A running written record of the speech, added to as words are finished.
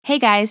Hey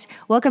guys,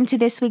 welcome to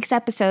this week's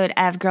episode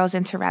of Girls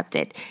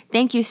Interrupted.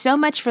 Thank you so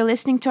much for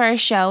listening to our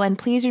show, and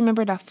please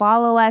remember to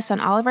follow us on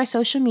all of our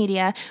social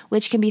media,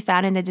 which can be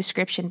found in the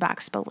description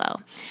box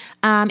below.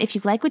 If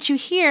you like what you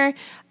hear,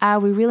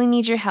 we really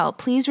need your help.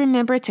 Please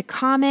remember to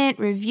comment,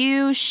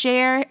 review,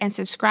 share, and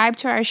subscribe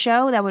to our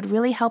show. That would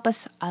really help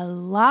us a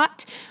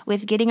lot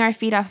with getting our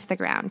feet off the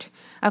ground.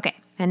 Okay,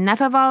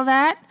 enough of all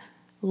that.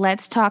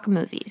 Let's talk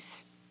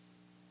movies.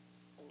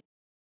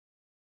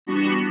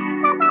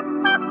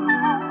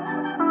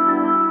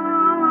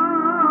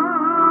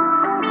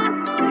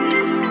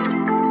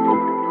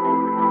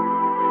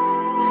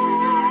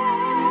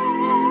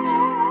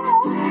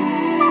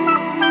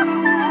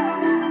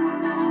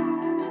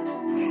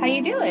 How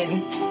you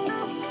doing?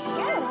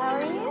 Good, how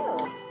are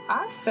you?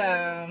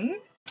 Awesome.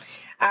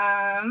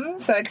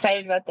 So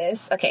excited about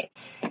this. Okay.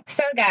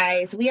 So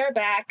guys, we are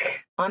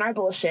back on our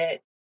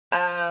bullshit.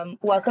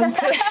 Welcome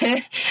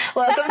to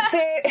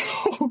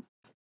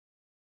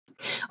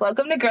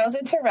welcome to Girls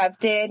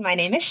Interrupted. My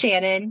name is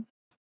Shannon.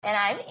 And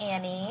I'm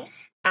Annie.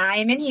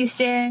 I'm in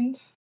Houston.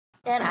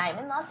 And I'm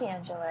in Los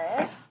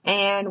Angeles.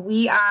 And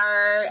we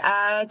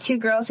are two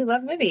girls who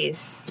love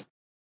movies.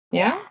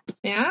 Yeah?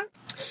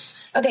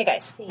 Okay,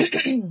 guys.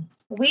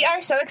 We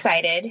are so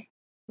excited.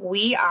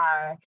 We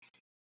are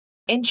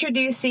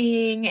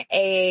introducing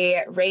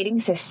a rating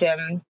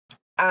system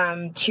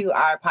to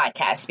our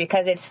podcast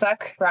because it's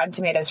fuck Rotten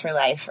Tomatoes for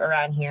life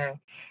around here.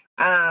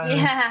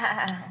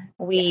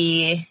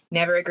 We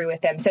never agree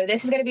with them. So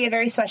this is going to be a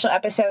very special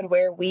episode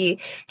where we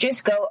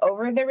just go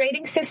over the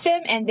rating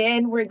system, and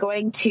then we're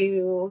going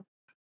to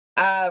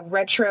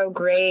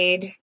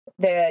retrograde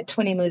the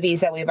 20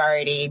 movies that we've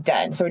already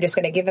done. So we're just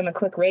going to give them a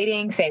quick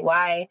rating, say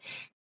why,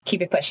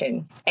 keep it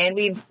pushing. And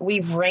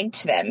we've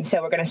ranked them.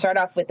 So we're going to start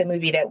off with the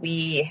movie that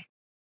we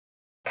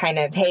kind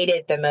of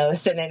hated the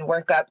most and then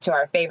work up to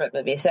our favorite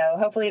movie. So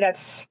hopefully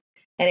that's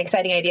an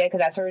exciting idea because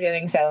that's what we're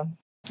doing. So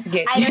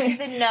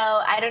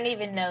I don't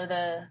even know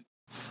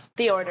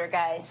the order,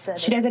 guys. So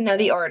she doesn't know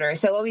the order.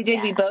 So what we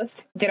did, we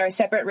both did our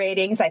separate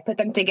ratings. I put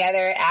them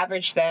together,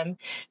 averaged them.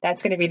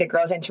 That's going to be the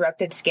Girls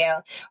Interrupted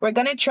scale. We're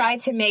going to try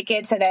to make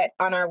it so that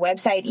on our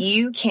website,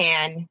 you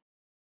can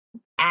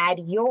add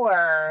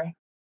your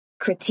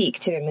critique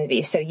to the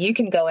movie. So you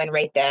can go and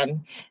rate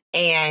them.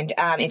 And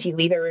if you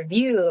leave a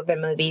review of the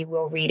movie,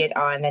 we'll read it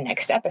on the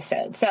next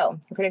episode. So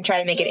we're going to try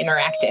to make it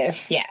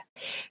interactive. Yeah.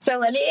 So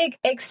let me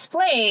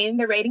explain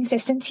the rating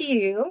system to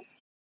you.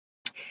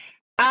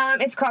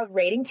 It's called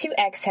Rating to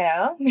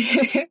Exhale.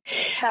 Rating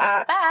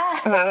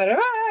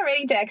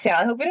to Exhale.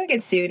 I hope we don't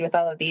get sued with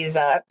all of these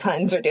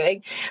puns we're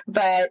doing.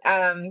 But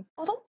don't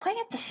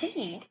plant the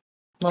seed.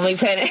 Let me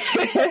put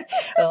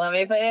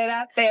it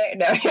out there.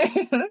 No.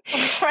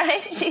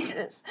 Right?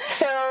 Jesus.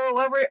 So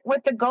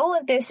what the goal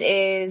of this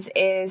is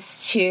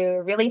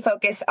to really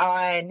focus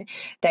on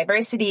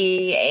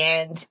diversity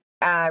and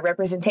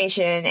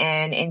representation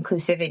and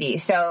inclusivity.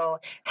 So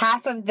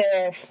half of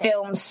the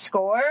film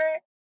score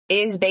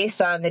is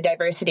based on the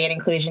diversity and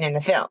inclusion in the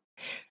film.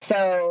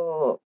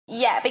 So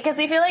yeah, because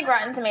we feel like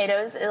Rotten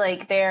Tomatoes,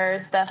 like their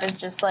stuff is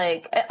just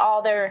like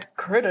all their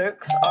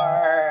critics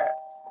are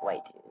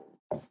white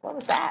dudes. What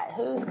was that?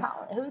 Who's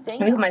calling? Who's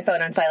dinging? Let me put my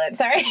phone on silent.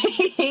 Sorry.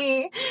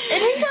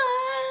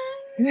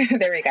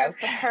 There we go.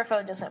 Her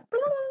phone just went.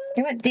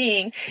 It went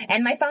ding.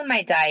 And my phone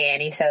might die,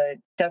 Annie, so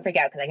don't freak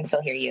out because I can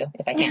still hear you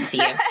if I can't see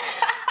you.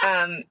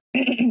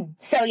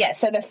 So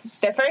the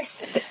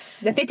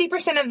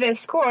 50% of the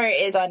score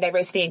is on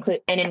diversity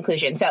and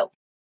inclusion. So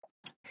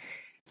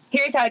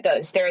here's how it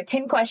goes. There are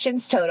 10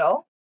 questions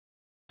total.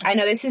 I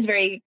know this is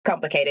very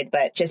complicated,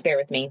 but just bear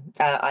with me,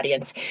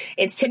 audience.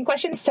 It's 10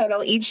 questions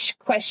total. Each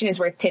question is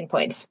worth 10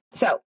 points.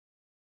 So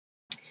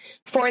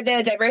for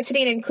the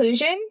diversity and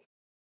inclusion,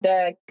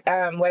 the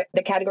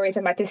categories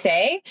I'm about to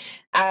say,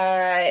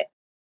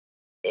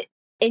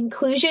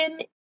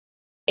 inclusion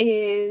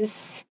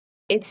it's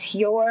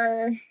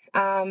your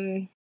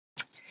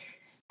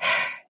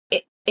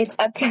it's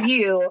up to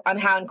you on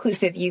how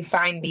inclusive you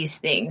find these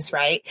things,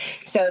 right?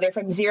 So they're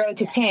from 0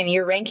 to 10,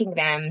 you're ranking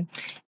them.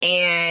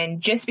 And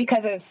just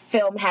because a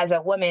film has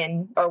a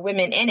woman or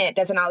women in it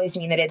doesn't always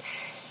mean that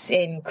it's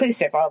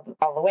inclusive all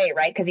the way,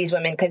 right? Because these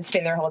women could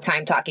spend their whole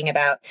time talking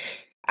about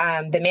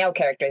the male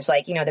characters,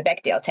 like, the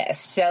Bechdel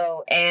test.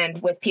 So,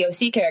 and with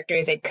POC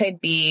characters, it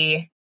could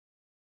be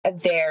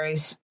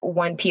there's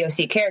one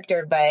POC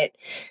character, but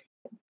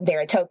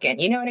they're a token.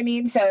 You know what I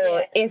mean?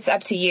 So It's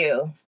up to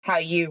you how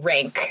you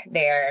rank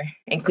their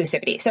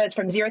inclusivity. So it's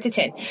from 0 to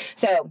 10.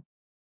 So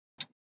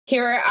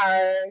here are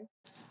our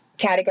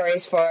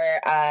categories for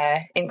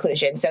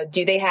inclusion. So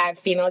do they have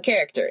female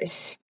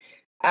characters?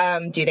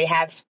 Do they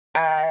have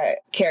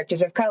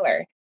characters of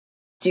color?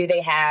 Do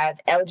they have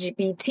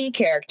LGBT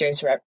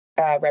characters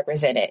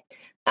represented?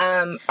 Do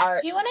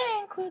you want to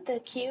include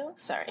the Q?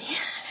 Sorry.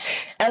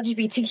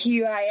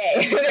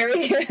 LGBTQIA. There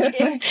we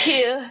go.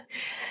 Q.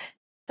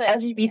 But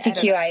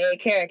LGBTQIA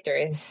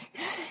characters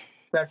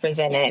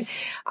represented. Yes.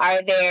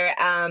 Are there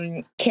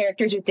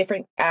characters with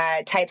different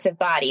types of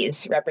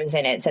bodies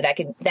represented? So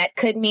that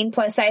could mean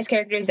plus size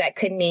characters. That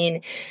could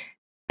mean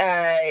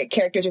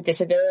characters with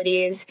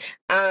disabilities.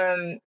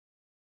 And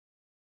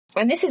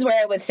this is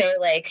where I would say,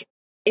 like,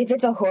 if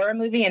it's a horror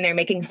movie and they're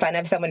making fun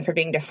of someone for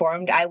being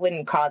deformed, I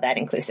wouldn't call that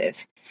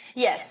inclusive.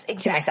 Yes,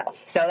 exactly. To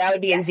myself. So that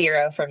would be a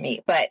 0 for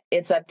me, but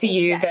it's up to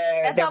you,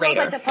 That's the almost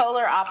rater. like the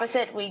polar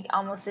opposite. We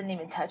almost didn't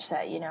even touch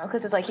that,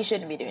 because it's like you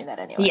shouldn't be doing that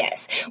anyway.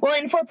 Yes. Well,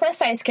 and for plus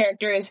size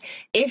characters,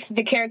 if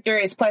the character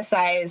is plus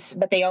size,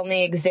 but they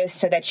only exist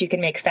so that you can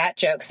make fat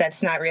jokes,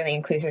 that's not really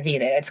inclusive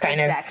either. It's kind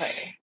of,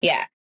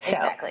 yeah. So.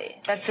 Exactly.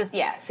 That's just,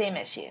 same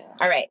issue.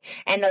 All right.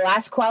 And the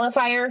last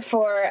qualifier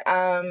for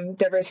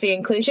diversity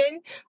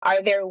inclusion,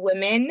 are there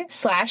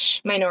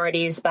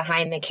women/minorities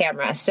behind the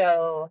camera?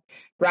 So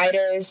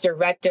writers,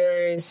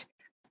 directors,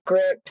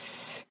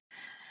 grips.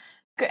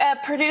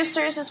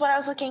 Producers is what I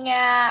was looking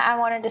at. I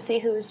wanted to see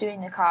who was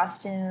doing the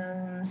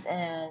costumes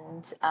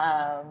and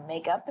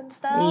makeup and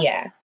stuff.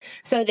 Yeah.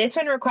 So this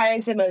one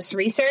requires the most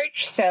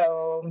research.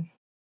 So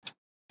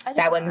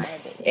that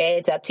one's,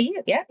 it's up to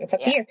you. Yeah, it's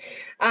up to you.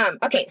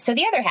 Okay, so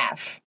the other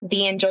half,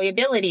 the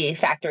enjoyability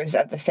factors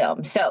of the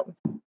film. So,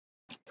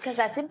 because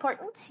that's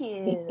important to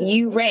you.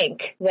 You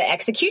rank the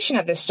execution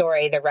of the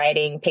story, the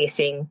writing,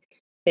 pacing,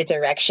 the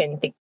direction,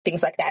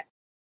 things like that.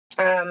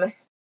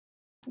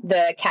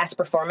 The cast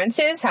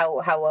performances,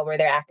 how well were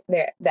the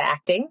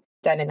acting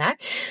done in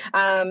that.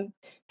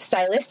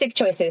 Stylistic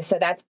choices, so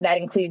that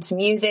includes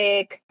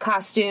music,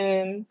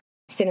 costume,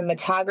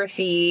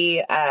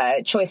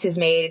 cinematography, choices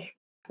made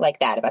like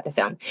that about the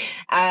film.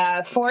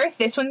 Fourth,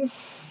 this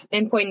one's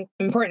important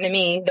to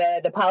me,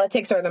 the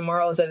politics or the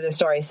morals of the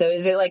story. So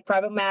is it like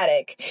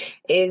problematic?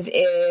 Is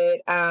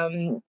it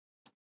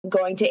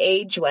going to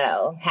age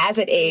well? Has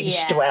it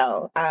aged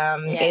well?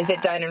 Is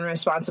it done in a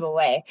responsible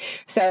way?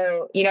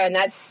 So, and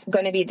that's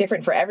going to be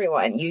different for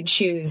everyone. You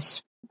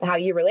choose how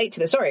you relate to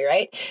the story,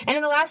 right? And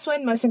then the last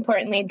one, most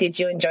importantly, did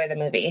you enjoy the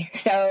movie?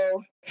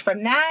 So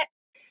from that,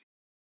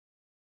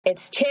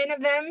 it's 10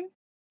 of them.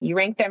 You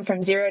rank them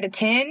from 0 to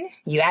 10,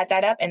 you add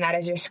that up, and that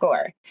is your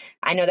score.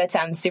 I know that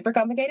sounds super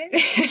complicated.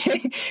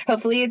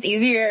 Hopefully it's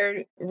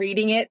easier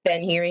reading it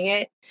than hearing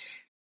it.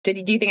 Do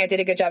you think I did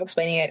a good job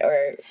explaining it,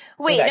 or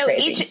wait, no,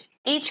 crazy?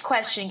 Each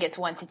question gets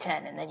 1 to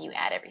 10, and then you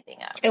add everything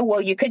up. Well,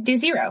 you could do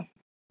 0.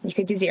 You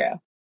could do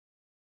 0.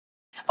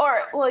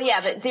 Or,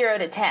 but 0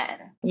 to 10.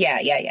 Yeah.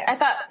 I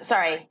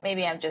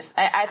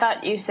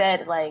thought you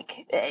said,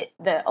 like,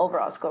 the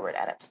overall score would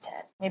add up to 10.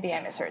 Maybe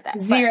I misheard that.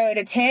 0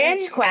 to 10,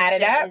 add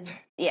it up.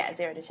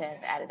 0 to 10,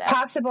 add it up.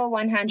 Possible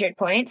 100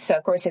 points. So,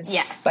 of course,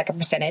 it's like a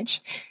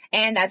percentage.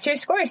 And that's your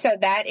score. So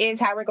that is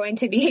how we're going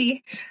to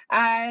be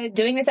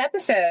doing this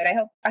episode.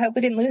 I hope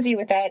we didn't lose you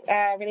with that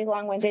really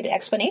long-winded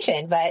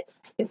explanation, but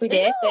if we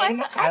did, then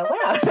wow. I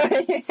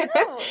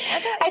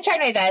tried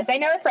my best. I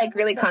know it's like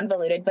really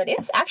convoluted, but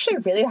it's actually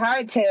really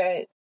hard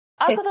to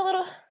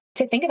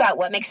think about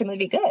what makes a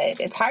movie good.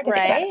 It's hard to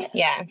think about it.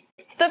 Yeah.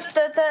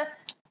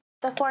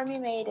 The form you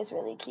made is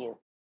really cute.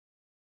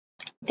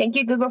 Thank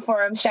you, Google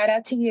Forms. Shout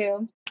out to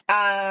you.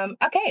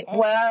 Okay,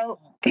 well,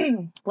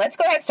 let's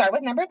go ahead and start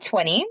with number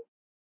 20.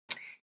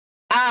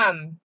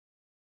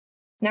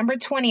 Number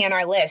 20 on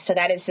our list. So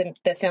that is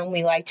the film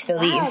we liked the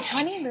least.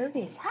 20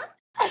 movies. Huh?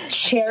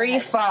 Cherry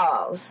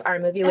Falls, our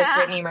movie with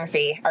Brittany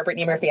Murphy, our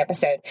Brittany Murphy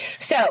episode.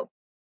 So,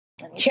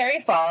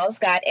 Cherry Falls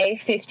got a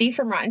 50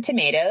 from Rotten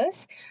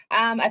Tomatoes,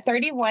 a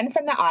 31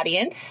 from the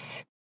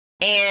audience,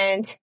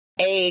 and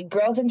a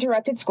Girls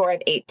Interrupted score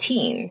of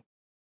 18.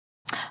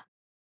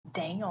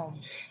 Damn.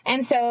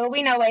 And so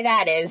we know why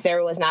that is.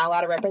 There was not a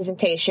lot of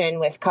representation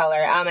with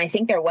color. I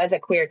think there was a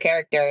queer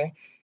character.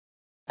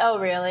 Oh,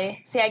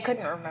 really? See, I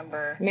couldn't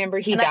remember. Remember,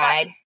 he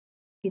died.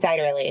 He died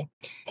early.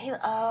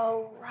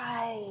 Oh,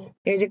 right.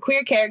 There's a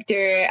queer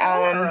character.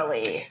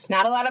 Early.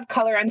 Not a lot of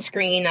color on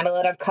screen. Not a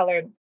lot of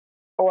color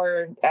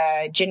or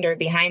gender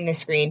behind the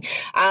screen.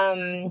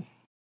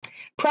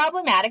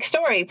 Problematic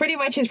story. Pretty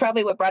much is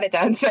probably what brought it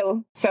down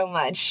so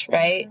much,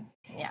 right?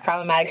 Yeah.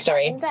 Problematic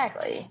story.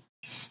 Exactly.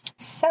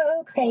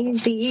 So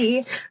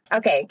crazy.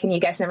 Okay, can you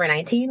guess number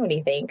 19? What do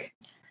you think?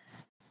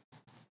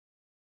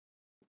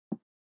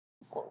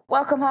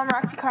 Welcome Home,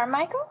 Roxy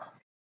Carmichael.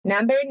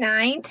 Number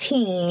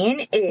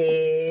 19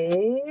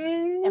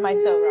 is... Am I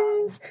so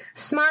wrong?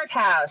 Smart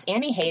House.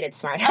 Annie hated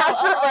Smart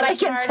House from what I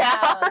can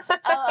tell.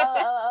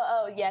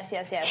 Yes.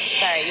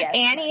 Sorry, yes.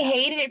 Annie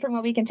hated it from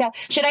what we can tell.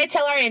 Should I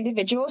tell our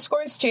individual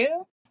scores too?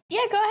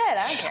 Yeah, go ahead.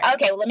 I don't care.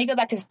 Okay, well, let me go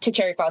back to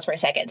Cherry Falls for a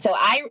second. So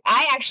I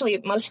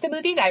actually, most of the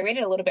movies, I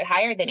rated a little bit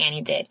higher than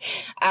Annie did.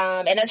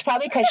 And that's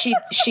probably because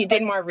she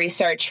did more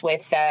research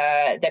with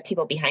the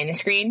people behind the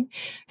screen.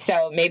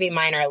 So maybe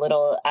mine are a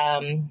little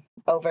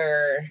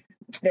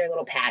they're a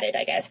little padded,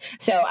 I guess.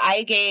 So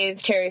I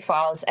gave Cherry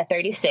Falls a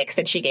 36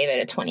 and she gave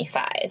it a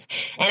 25.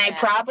 And I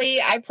probably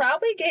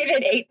gave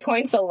it 8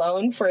 points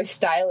alone for a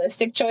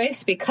stylistic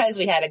choice because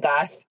we had a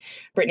goth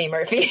Brittany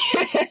Murphy.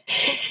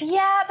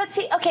 Yeah, but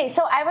see, okay,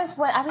 so I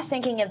was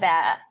thinking of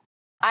that.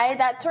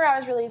 that's where I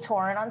was really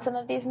torn on some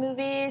of these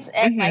movies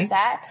and like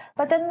that.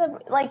 But then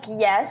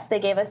yes, they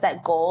gave us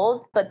that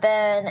gold, but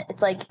then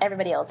it's like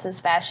everybody else's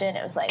fashion.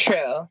 It was like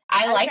true.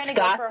 I liked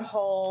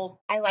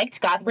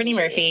Goth Brittany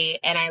Murphy,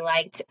 and I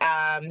liked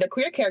the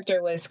queer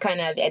character was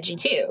kind of edgy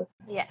too.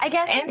 Yeah, I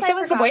guess. And so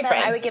was the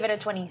boyfriend. I would give it a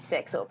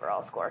 26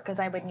 overall score because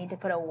I would need to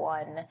put a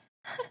 1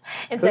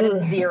 instead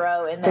of a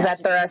 0 in. Does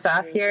that throw us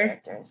off here?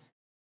 Characters.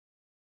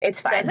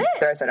 It's fine. Does it?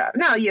 Throws it off.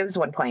 No, you have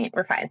 1 point.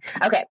 We're fine.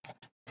 Okay.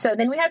 So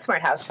then we had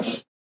Smart House.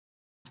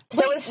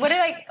 So wait, what did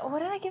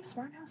I give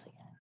Smart House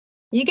again?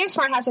 You gave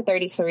Smart House a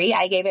 33.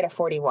 I gave it a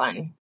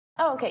 41.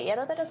 Oh, okay. Yeah,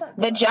 no, that doesn't.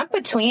 The jump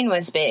between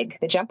was big.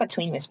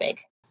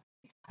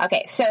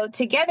 Okay, so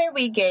together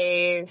we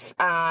gave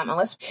and my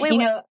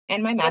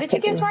math. What did you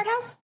give Smart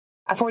House?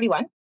 A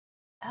 41.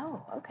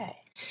 Oh, okay.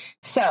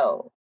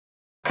 So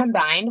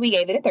combined, we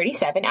gave it a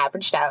 37,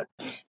 averaged out.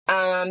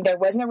 There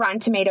wasn't a Rotten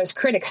Tomatoes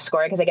critics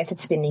score because I guess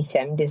it's beneath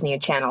them, Disney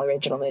Channel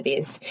original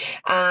movies.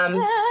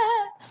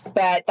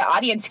 But the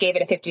audience gave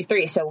it a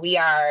 53, so we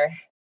are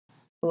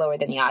lower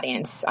than the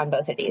audience on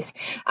both of these.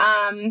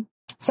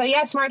 So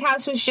yeah, Smart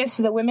House was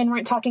just the women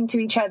weren't talking to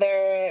each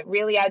other,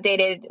 really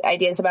outdated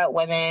ideas about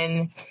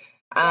women.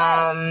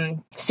 Yes.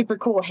 Super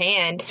cool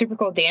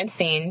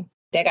dancing.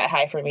 That got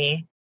high for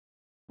me.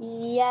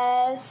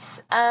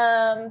 Yes.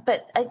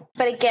 But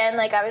again,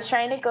 like I was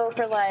trying to go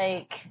for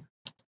like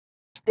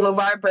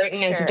LeVar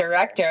Burton is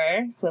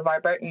director.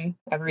 LeVar Burton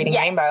of Reading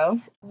Rainbow.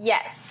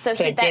 Yes. So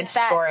it did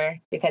score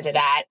because of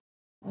that.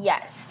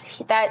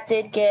 Yes, that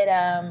did get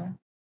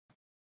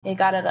it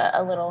got it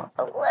a little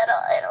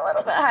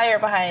bit higher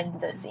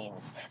behind the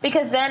scenes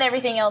because then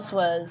everything else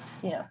was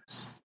straight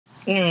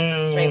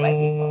white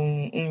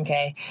people.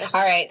 Okay.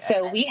 All right.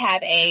 So we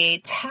have a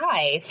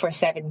tie for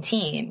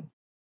 17.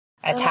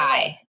 A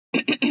tie.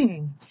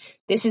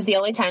 This is the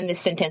only time this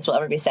sentence will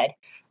ever be said.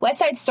 West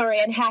Side Story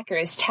and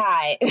Hackers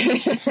tie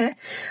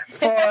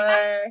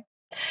for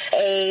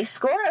a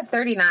score of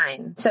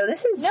 39. So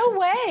this is... No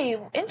way.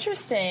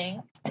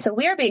 Interesting. So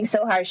we are being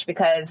so harsh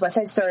because West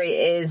Side Story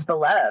is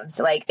beloved.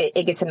 Like,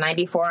 it gets a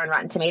 94 on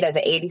Rotten Tomatoes,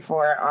 an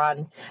 84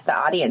 on the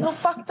audience. So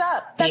fucked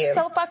up. That's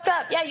so fucked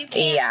up. Yeah, you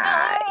can't.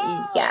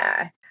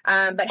 Yeah.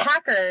 But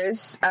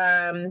Hackers,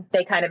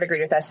 they kind of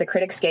agreed with us. The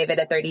critics gave it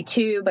a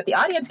 32, but the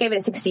audience gave it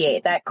a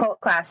 68. That cult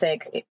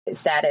classic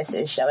status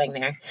is showing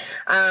there.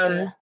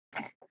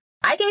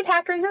 I gave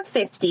Hackers a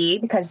 50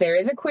 because there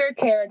is a queer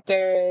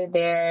character.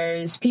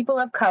 There's people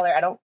of color.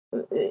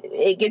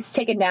 It gets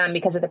taken down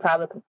because of the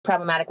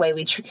problematic way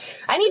we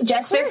I need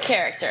justice. Queer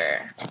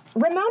character.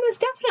 Ramon was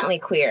definitely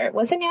queer,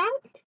 wasn't he?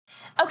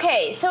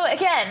 Okay, so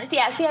again,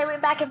 see, I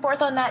went back and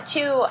forth on that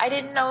too. I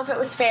didn't know if it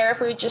was fair if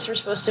we just were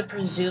supposed to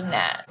presume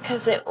that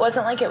because it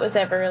wasn't like it was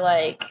ever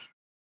like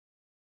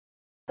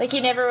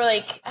you never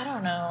I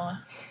don't know.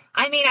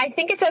 I mean, I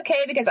think it's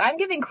okay because I'm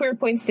giving queer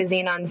points to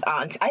Xenon's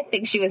aunt. I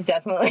think she was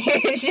definitely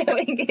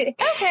showing it.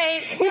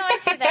 Okay, no,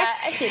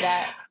 I see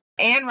that.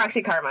 And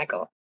Roxy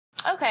Carmichael.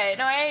 Okay,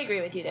 no, I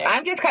agree with you there.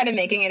 I'm just kind of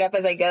making it up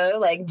as I go.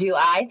 Like, do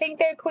I think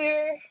they're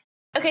queer?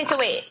 Okay, so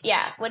wait,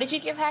 what did you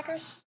give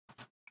Hackers?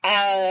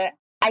 I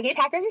gave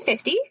Hackers a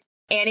 50.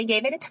 Annie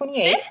gave it a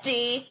 28.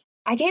 50?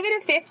 I gave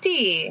it a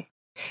 50.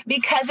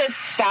 Because of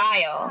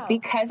style. Wow.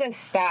 Because of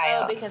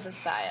style. Oh, because of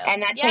style.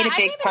 And that played a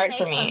big part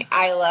for me.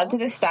 I loved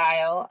the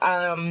style.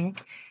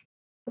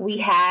 We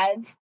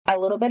have a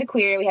little bit of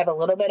queer. We have a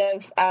little bit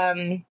of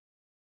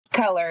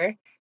color.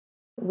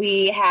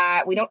 The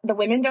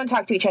women don't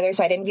talk to each other,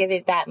 so I didn't give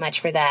it that much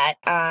for that.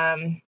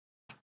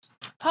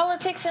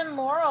 Politics and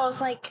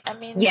morals, I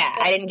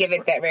didn't give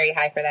it that very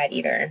high for that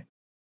either.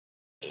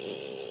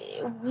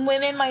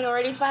 Women,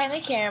 minorities behind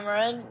the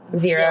camera.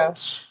 Zero.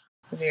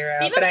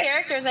 Female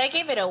characters, I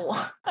gave it a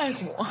 1.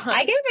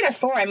 I gave it a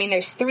 4. I mean,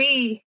 there's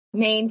 3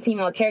 main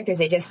female characters.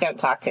 They just don't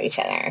talk to each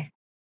other.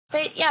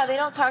 They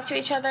don't talk to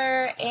each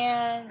other,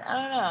 and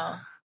I don't know.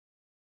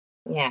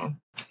 Yeah.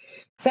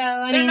 So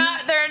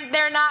not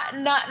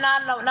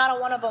a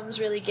one of them's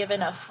really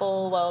given a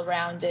full,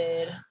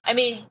 well-rounded. I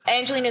mean,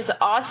 Angelina's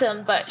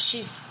awesome, but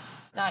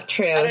she's not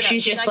true.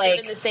 She's just not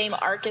given the same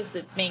arc as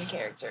the main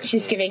character.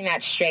 She's giving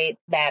that straight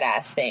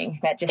badass thing.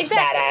 That just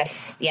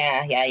badass.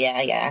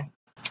 Yeah.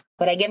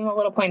 But I give them a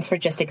little points for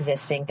just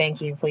existing.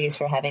 Thank you, please,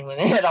 for having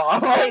women at all.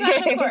 Oh my gosh,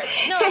 of course.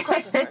 No, of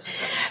course.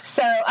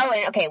 So,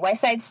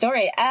 West Side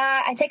Story.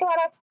 I take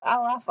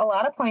a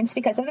lot of points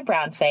because of the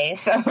brown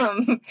face.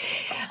 Awesome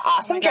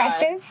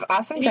dresses.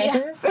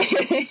 Yeah.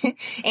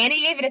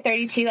 Annie gave it a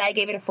 32. I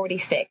gave it a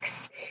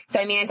 46. So,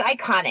 I mean, it's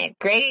iconic.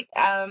 Great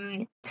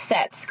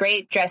sets,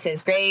 great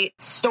dresses,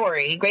 great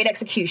story, great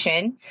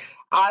execution,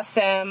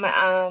 awesome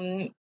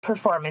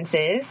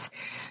performances.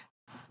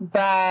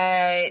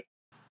 But...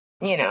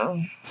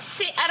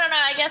 See, I don't know.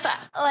 I guess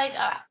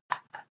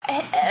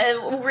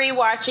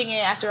rewatching it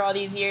after all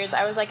these years,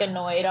 I was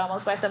annoyed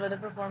almost by some of the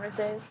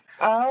performances.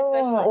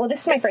 Oh, well,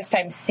 this is my first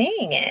time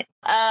seeing it.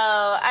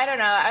 Oh, I don't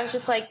know. I was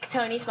just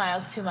Tony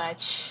smiles too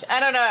much. I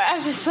don't know. I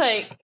was just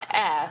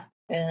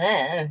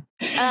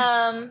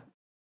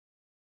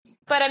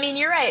But I mean,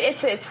 you're right.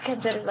 It's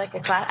considered like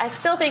a class. I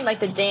still think like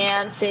the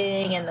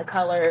dancing and the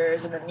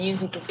colors and the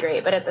music is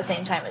great, but at the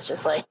same time, it's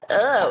just like,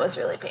 it was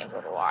really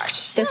painful to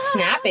watch. The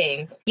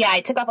snapping. Yeah,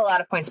 I took off a lot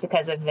of points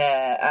because of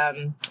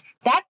the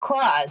that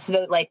clause.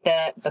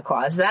 The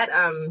clause that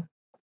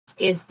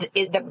is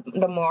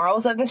the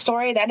morals of the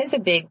story. That is a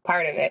big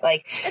part of it.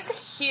 Like, it's a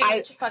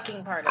huge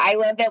fucking part of it. I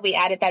love that we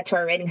added that to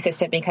our rating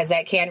system because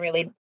that can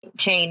really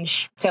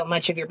change so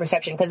much of your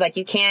perception. Because like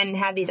you can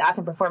have these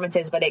awesome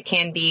performances, but it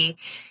can be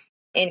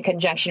in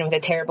conjunction with a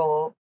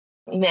terrible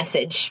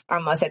message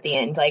almost at the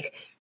end. Like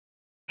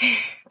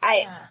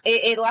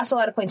it lost a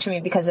lot of points for me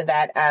because of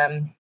that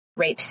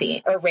rape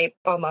scene or rape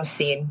almost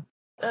scene.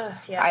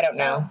 Yeah. I don't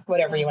know,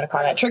 whatever you want to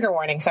call that. Trigger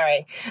warning.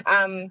 Sorry.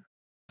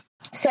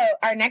 So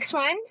our next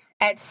one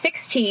at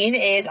 16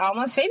 is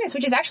Almost Famous,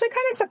 which is actually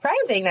kind of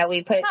surprising that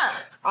we put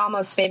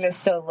Almost Famous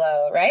so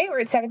low, right? We're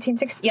at 17,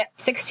 16. Yeah,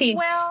 16.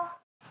 Well,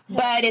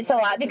 but it's a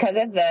lot because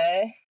of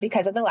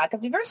the lack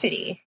of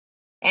diversity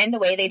and the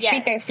way they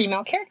treat their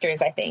female characters,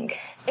 I think.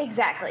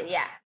 Exactly,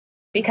 yeah.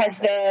 Because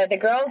the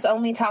girls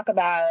only talk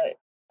about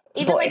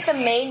even boys. like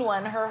the main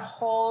one, her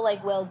whole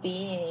like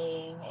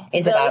well-being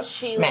is about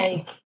she men.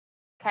 Like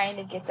kind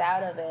of gets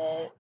out of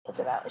it. It's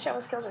about she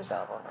almost kills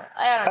herself over it.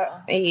 I don't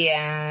know.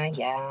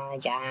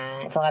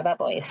 Yeah. It's a lot about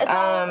boys. It's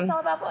all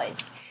about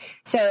boys.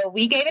 So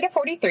we gave it a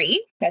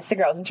 43. That's the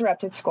Girls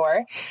Interrupted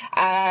score.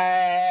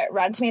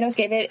 Rotten Tomatoes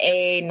gave it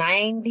a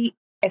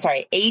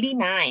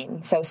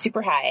 89. So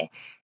super high.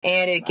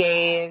 And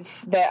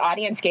the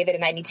audience gave it a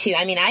 92.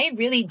 I mean, I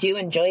really do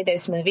enjoy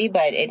this movie,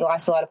 but it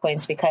lost a lot of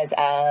points because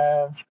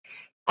of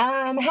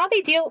how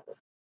they deal.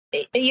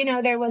 You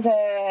know, there was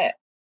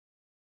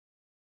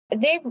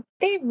they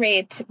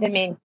raped the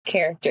main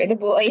character, the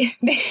boy,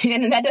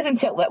 and that doesn't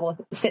sit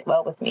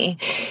well with me.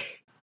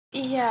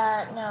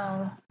 Yeah,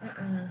 no.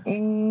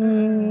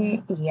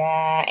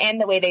 Yeah, and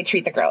the way they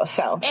treat the girls,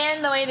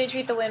 and the way they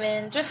treat the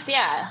women, just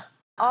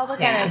all the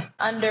kind of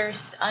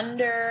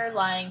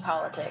underlying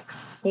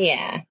politics.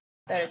 Yeah,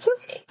 that are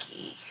just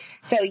icky.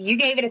 So you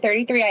gave it a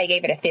 33. I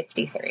gave it a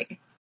 53.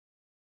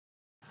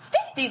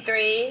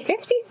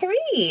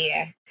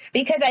 53.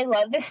 Because I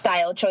love the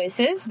style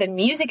choices. The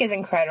music is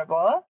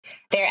incredible.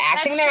 They're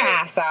acting their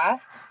ass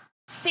off.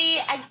 See,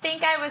 I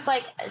think I was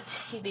like,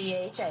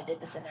 TBH, I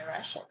did this in a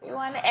rush,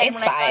 everyone. And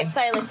when I thought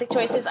stylistic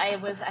choices, I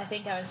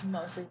think I was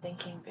mostly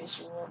thinking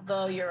visual.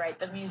 Though you're right,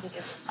 the music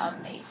is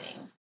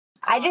amazing.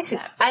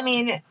 I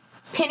mean,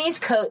 Penny's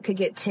coat could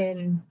get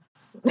 10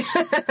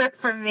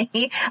 for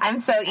me.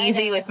 I'm so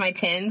easy with my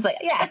 10s. Like,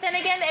 yeah. But then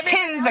again,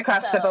 10s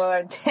across the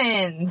board.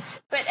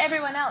 10s. But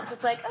everyone else,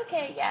 it's like,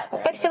 okay, yeah.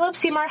 But Philip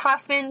Seymour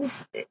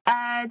Hoffman's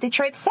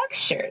Detroit Sex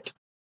shirt.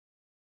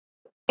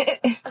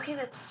 Okay,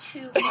 that's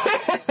 2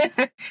 points.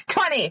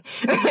 20.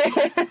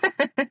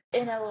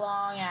 In a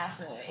long-ass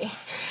movie.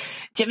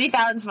 Jimmy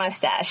Fallon's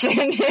mustache.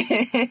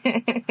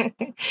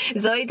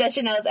 Zoe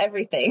Deschanel's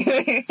everything.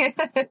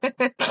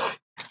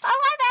 I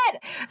love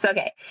it. It's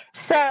okay.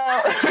 So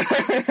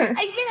I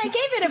mean, I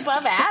gave it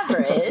above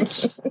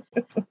average,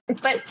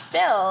 but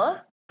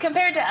still,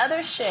 compared to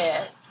other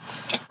shit,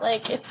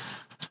 like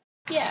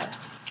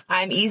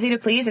I'm easy to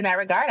please in that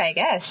regard, I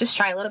guess. Just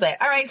try a little bit.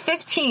 All right,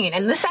 15.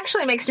 And this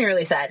actually makes me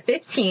really sad.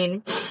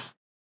 15.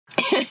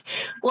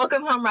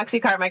 Welcome home, Roxy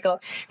Carmichael.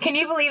 Can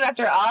you believe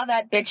after all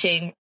that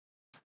bitching,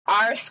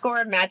 our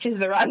score matches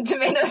the Rotten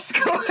Tomatoes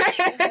score?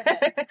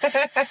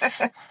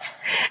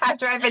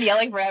 After I've been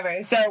yelling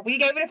forever. So we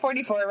gave it a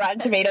 44. Rotten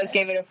Tomatoes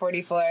gave it a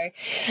 44.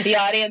 The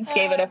audience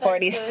gave it a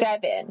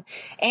 47.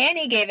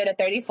 Annie gave it a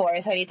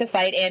 34, so I need to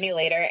fight Annie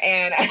later.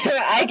 And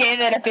I gave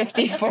it a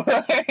 54.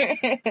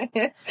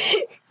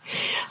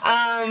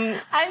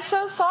 I'm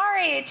so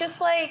sorry. It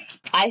just like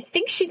I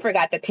think she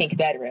forgot the pink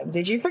bedroom.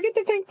 Did you forget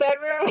the pink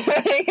bedroom?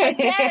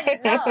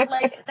 Again,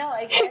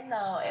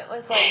 no. It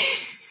was like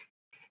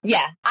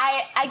yeah.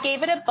 I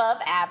gave it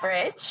above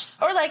average,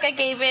 or like I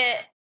gave it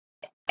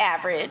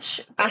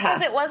average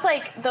because it was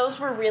like those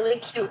were really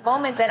cute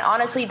moments, and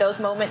honestly, those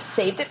moments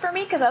saved it for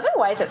me because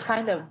otherwise, it's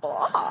kind of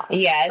blah.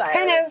 Yeah, it's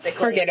kind of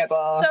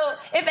forgettable. So,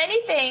 if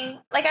anything,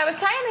 like I was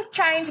kind of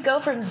trying to go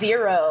from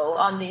 0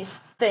 on these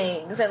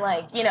things, and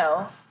like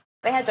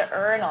they had to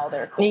earn all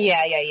their cool.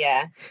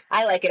 Yeah.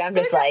 I like it. I'm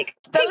just like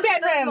those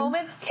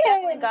moments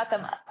definitely got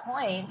them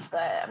points,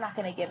 but I'm not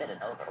going to give it an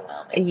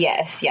overwhelming.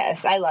 Yes.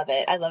 I love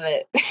it. I love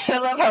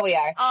how we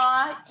are.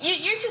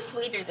 You're just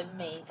sweeter than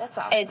me. That's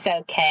all. It's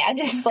okay. I'm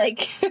just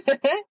like,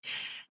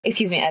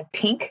 excuse me, all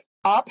pink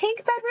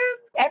bedroom?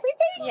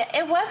 Everything? Yeah,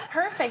 it was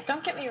perfect.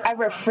 Don't get me wrong. A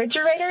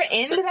refrigerator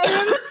in the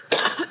bedroom?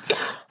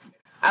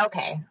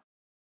 Okay.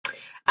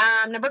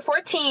 Number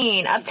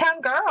 14,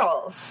 Uptown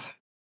Girls.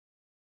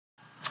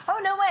 Oh,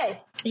 no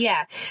way.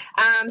 Yeah.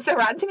 So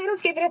Rotten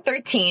Tomatoes gave it a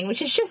 13,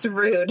 which is just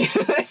rude.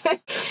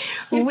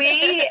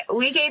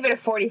 we gave it a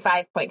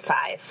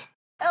 45.5.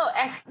 Oh,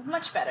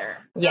 much better.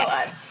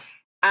 Yes.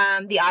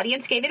 The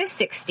audience gave it a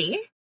 60.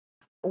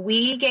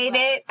 We gave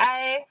it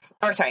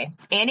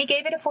Annie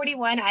gave it a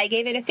 41. I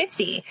gave it a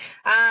 50.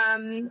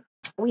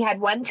 We had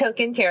one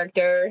token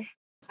character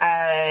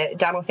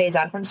Donald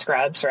Faison from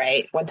Scrubs,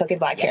 right? One token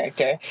black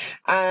character.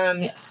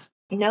 Yes.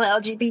 No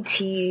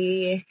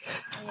LGBT.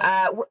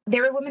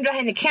 There were women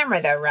behind the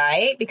camera, though,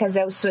 right? Because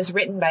this was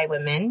written by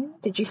women.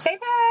 Did you say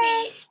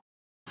that?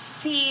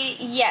 See,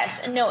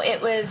 yes. No,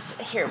 it was...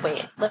 Here,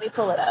 wait. Let me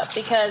pull it up.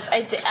 Because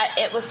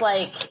it was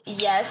like,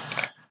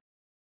 yes,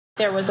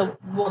 there was a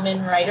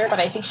woman writer, but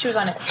I think she was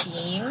on a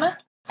team. And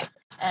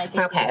I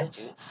think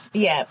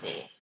yeah.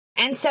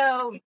 And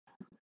so...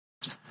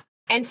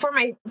 And for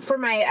my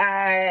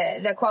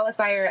the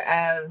qualifier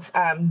of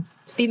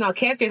female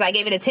characters, I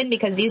gave it a 10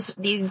 because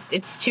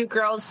it's two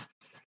girls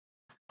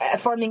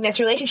forming this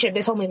relationship.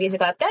 This whole movie is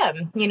about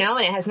them, and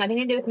it has nothing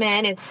to do with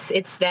men.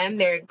 It's them.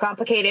 They're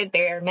complicated.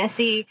 They're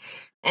messy,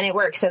 and it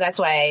works. So that's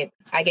why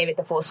I gave it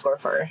the full score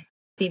for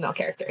female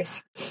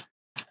characters.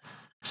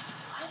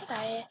 Why did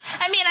I?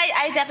 I mean,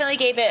 I definitely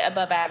gave it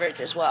above average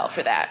as well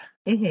for that.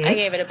 Mm-hmm. I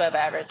gave it above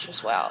average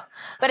as well.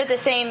 But at the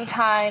same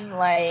time,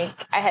 like,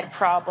 I had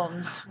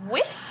problems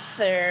with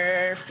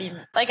their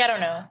female... Like, I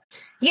don't know.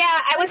 Yeah,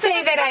 I would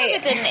say that some of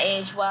it didn't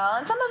age well,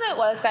 and some of it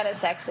was kind of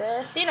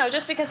sexist,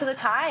 just because of the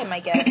time,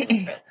 I guess, it was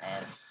written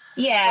in.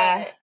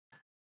 Yeah.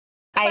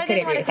 I could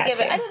agree with that,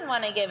 too. I didn't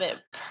want to give it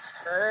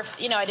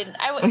perfect. I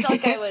felt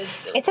like I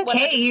was... It's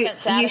okay.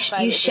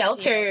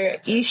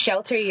 You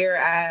shelter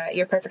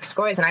your perfect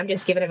scores, and I'm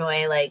just giving them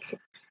away, like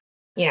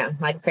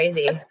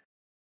crazy.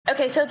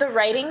 Okay, so the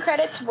writing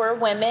credits were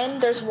women.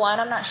 There's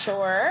one, I'm not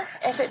sure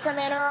if it's a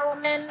man or a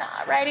woman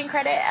writing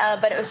credit,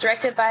 but it was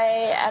directed by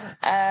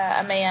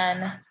a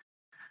man.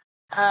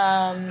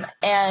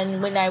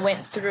 And when I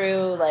went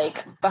through,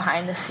 like,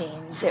 behind the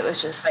scenes, it was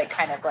just, like,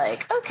 kind of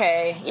like,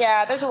 okay,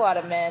 yeah, there's a lot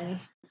of men.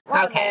 A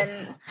lot of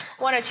men,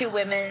 one or two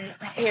women.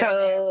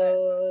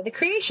 So the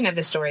creation of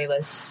the story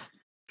was...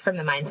 from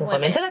the minds of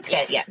women. So that's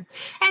good, yeah.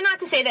 And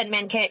not to say that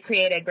men can't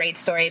create a great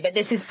story, but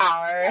this is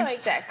our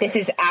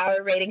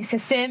rating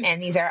system,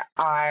 and these are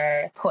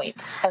our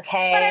points,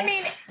 okay? But I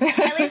mean,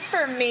 at least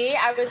for me,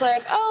 I was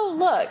like, oh,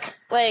 look,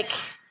 like,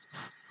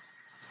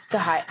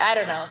 I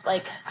don't know.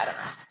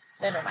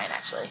 Never mind,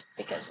 actually,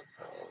 because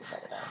we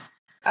set it up.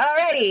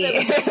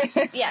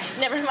 Alrighty. Yeah,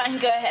 never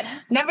mind. Go ahead.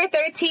 Number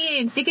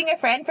 13, Seeking a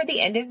Friend for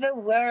the End of the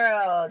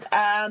World.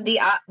 The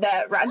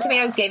Rotten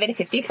Tomatoes gave it a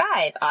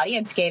 55.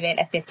 Audience gave it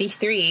a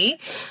 53.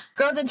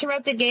 Girls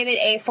Interrupted gave it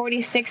a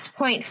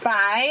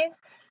 46.5.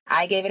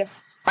 I gave it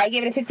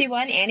a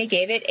 51. Annie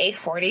gave it a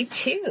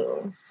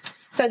 42.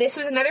 So this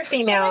was another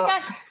female. Oh my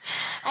gosh.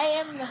 I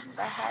am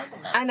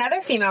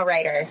another female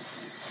writer.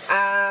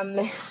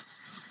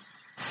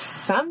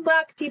 Some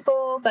black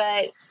people,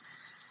 but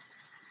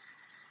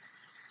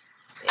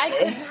I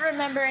couldn't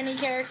remember any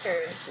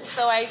characters,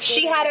 so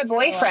She had a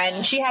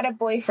boyfriend.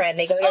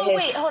 They go to his...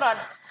 wait, hold on.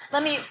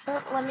 Let me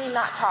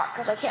not talk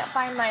because I can't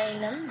find my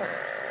numbers.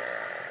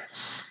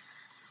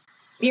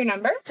 Your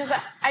number? Because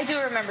I do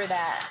remember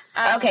that.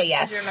 Okay,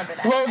 yeah. I do remember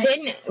that. Well,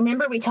 then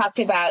remember we talked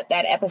about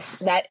that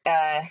episode.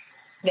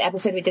 The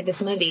episode we did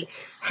this movie,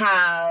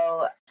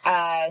 how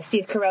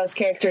Steve Carell's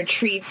character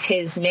treats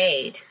his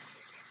maid,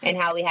 and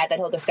how we had that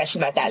whole discussion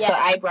about that. Yes. So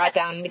I brought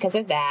down because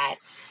of that.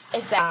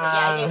 Exactly.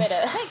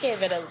 Yeah, I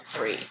gave it a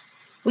 3.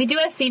 We do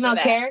have female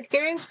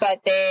characters,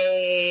 but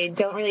they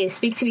don't really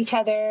speak to each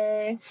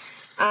other.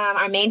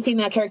 Our main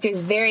female character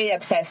is very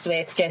obsessed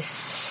with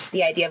just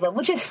the idea of love,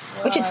 which is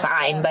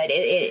fine, but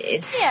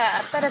it's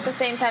but at the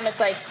same time, it's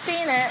like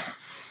seeing it.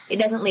 It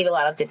doesn't leave a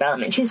lot of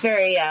development. She's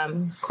very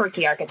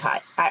quirky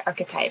archetype, I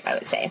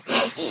would say.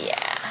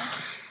 Yeah.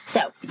 So,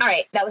 all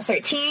right, that was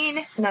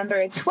 13.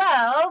 Number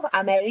 12,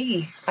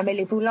 Amélie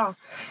Poulain.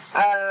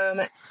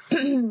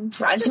 Rotten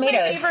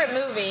Tomatoes. My favorite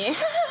movie.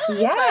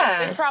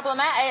 Yeah. It's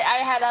problematic. I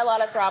had a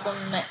lot of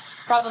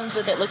problems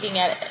with it looking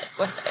at it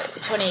with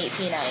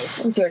 2018 eyes.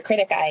 With your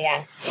critic eye,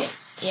 yeah.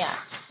 Yeah.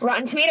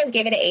 Rotten Tomatoes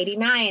gave it an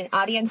 89.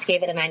 Audience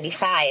gave it a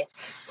 95.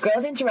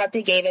 Girls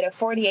Interrupted gave it a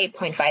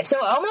 48.5. So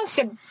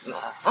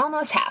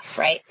almost half,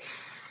 right?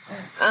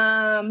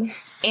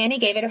 Annie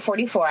gave it a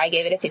 44. I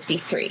gave it a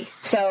 53.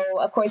 So,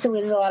 of course, it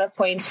loses a lot of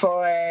points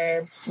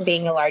for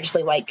being a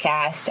largely white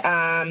cast.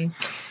 The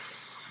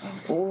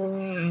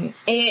women...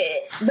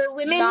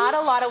 Not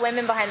a lot of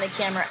women behind the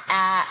camera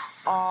at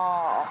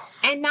all.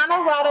 And not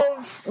a lot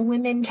of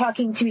women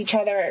talking to each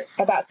other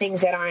about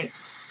things that aren't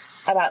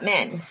about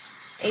men.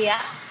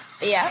 Yeah.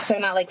 Yeah. So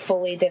not, like,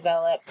 fully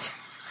developed.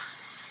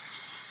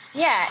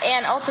 Yeah,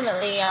 and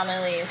ultimately,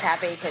 Amélie is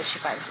happy because she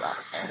finds love.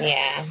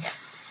 Yeah.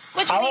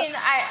 Which,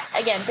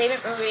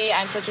 favorite movie.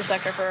 I'm such a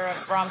sucker for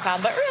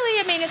rom-com. But really,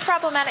 it's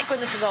problematic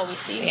when this is all we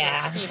see.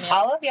 Yeah. For female.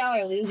 All of y'all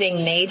are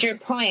losing major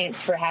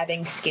points for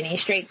having skinny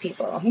straight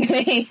people. Yeah,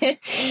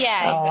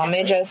 exactly. Let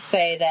me just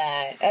say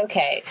that.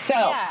 Okay, so...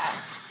 Yeah.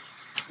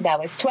 That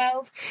was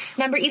 12.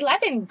 Number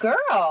 11,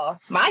 Girl.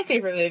 My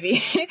favorite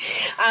movie.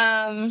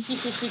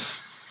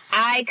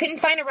 I couldn't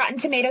find a Rotten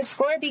Tomatoes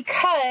score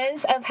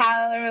because of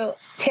how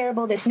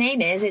terrible this name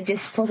is. It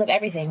just pulls up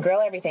everything. Girl,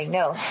 everything.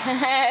 No.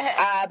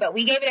 But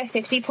we gave it a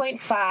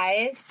 50.5.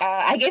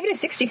 I gave it a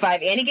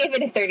 65. Annie gave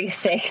it a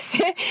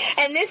 36.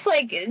 And this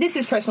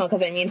is personal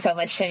because it means so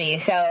much to me.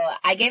 So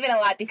I gave it a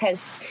lot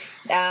because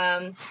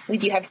we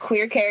do have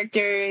queer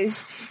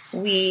characters.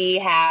 We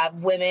have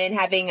women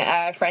having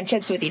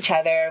friendships with each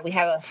other. We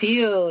have a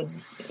few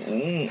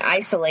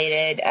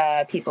isolated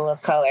people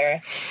of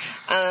color.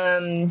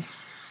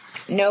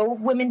 No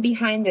women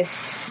behind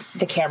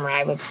the camera,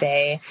 I would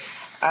say.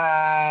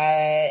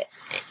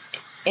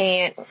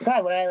 And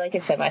God, why do I like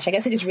it so much? I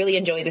guess I just really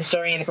enjoy the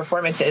story and the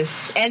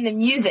performances and the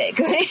music,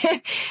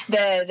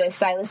 the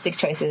stylistic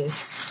choices.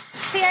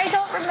 See, I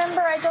don't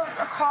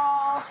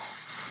recall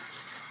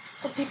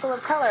the people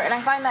of color, and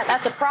I find that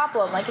that's a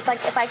problem. Like, it's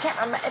like if I can't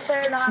remember, if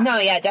they're not. No,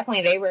 yeah,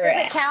 definitely they were.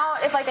 Does it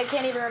count if I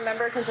can't even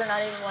remember because they're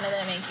not even one of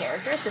the main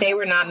characters? They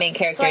were not main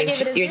characters. So I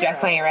gave it a You're 0.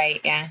 definitely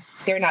right. Yeah,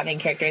 they were not main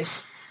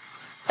characters.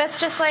 That's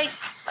just like,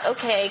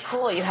 okay,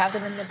 cool. You have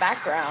them in the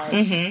background. So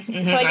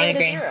I gave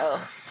it a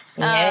 0.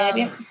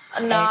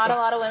 Not a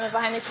lot of women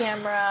behind the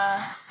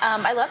camera.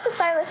 I love the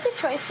stylistic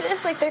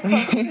choices. Like, they're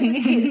close to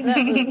really cute in that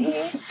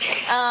movie.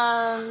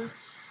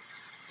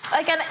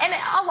 Like, and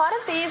a lot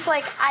of these,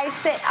 like,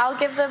 I'll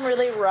give them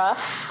really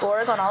rough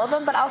scores on all of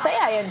them, but I'll say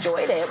I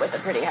enjoyed it with a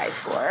pretty high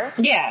score.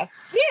 Yeah.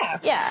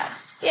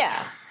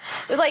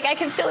 Like, I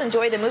can still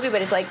enjoy the movie,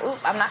 but it's like, oop,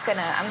 I'm not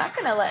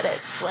gonna let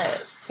it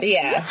slip.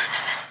 Yeah.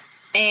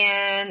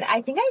 And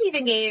I think I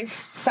even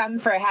gave some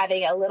for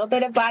having a little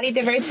bit of body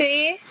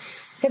diversity.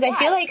 Because I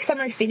feel like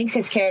Summer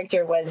Phoenix's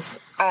character was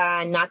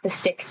not the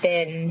stick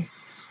thin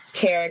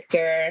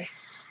character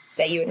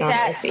that you would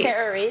normally see. Is that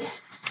Tara Reid?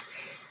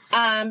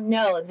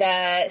 No,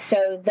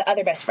 the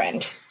other best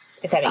friend,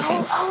 if that makes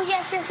sense. Oh,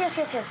 yes.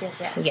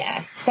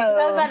 Yeah. So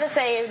I was about to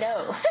say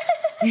no.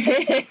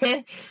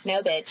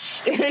 No,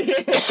 bitch.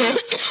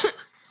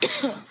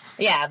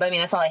 Yeah, but I mean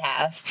that's all I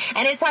have.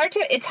 And it's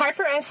hard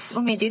for us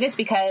when we do this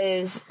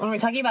because when we're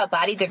talking about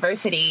body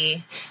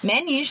diversity,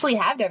 men usually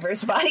have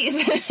diverse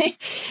bodies.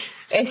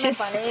 It's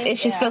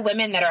just the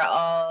women that are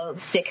all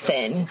stick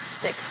thin.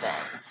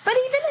 But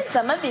even in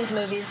some of these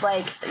movies,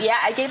 like, yeah,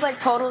 I gave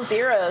like total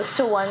 0s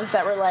to ones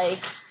that were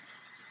like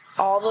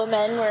all the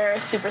men were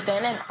super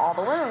thin and all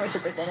the women were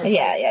super thin.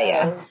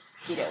 Yeah.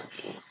 Okie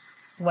dokie.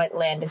 What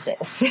land is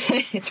this?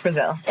 It's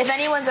Brazil. If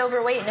anyone's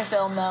overweight in a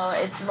film, though,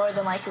 it's more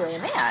than likely a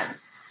man.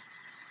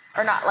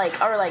 Or not like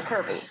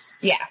curvy.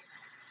 Yeah.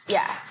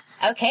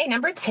 Okay,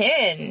 number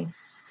 10.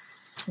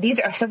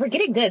 We're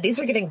getting good. These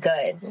are getting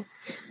good.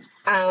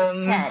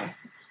 What's 10?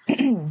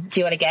 Do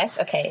you want to guess?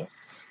 Okay.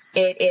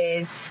 It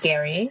is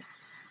scary.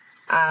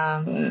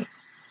 There's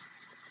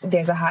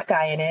a hot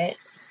guy in it.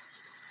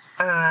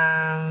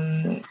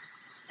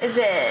 Is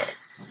it,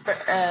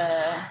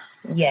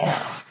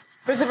 yes. No.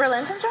 Was it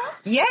Berlin Syndrome?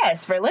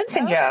 Yes, Berlin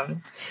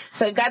Syndrome.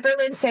 So we've got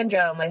Berlin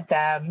Syndrome with,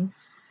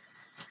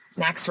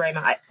 Max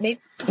Raymond.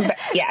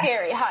 Yeah.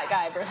 Scary hot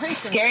guy, Berlin Syndrome.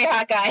 Scary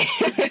hot guy.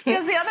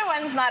 Because the other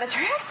one's not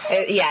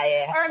attractive.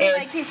 Yeah. Or I mean,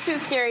 like, he's too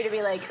scary to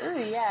be like, ooh,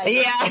 yeah.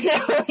 Yeah,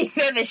 no, you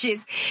have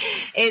issues.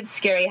 It's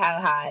scary how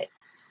hot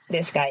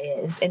this guy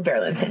is in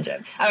Berlin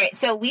Syndrome. All right,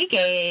 so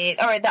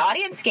the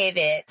audience gave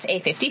it a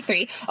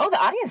 53. Oh,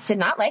 the audience did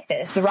not like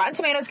this. The Rotten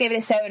Tomatoes gave it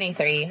a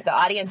 73. The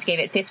audience gave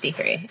it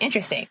 53.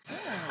 Interesting.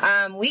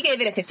 We gave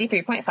it a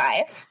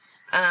 53.5.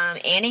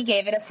 Annie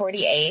gave it a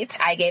 48.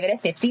 I gave it a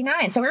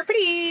 59. So we're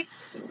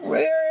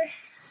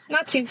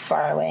not too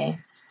far away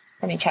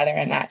from each other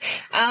in that.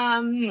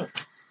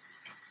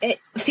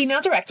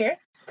 Female director,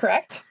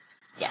 correct?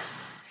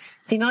 Yes.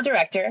 Female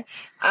director.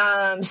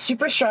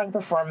 Super strong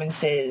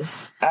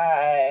performances.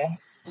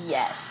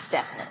 Yes,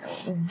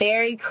 definitely.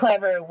 Very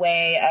clever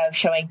way of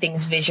showing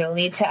things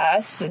visually to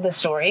us, the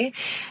story.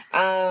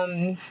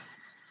 And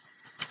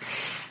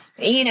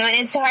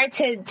it's hard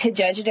to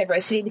judge a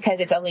diversity because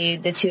it's only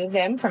the two of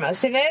them for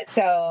most of it.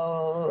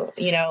 So,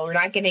 we're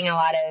not getting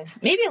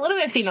maybe a little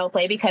bit of female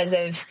play because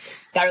of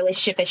that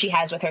relationship that she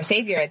has with her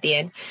savior at the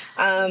end.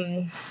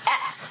 And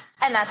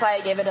that's why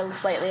I gave it a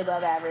slightly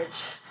above average.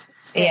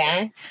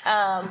 Yeah.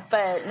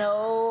 But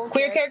no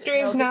queer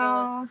characters,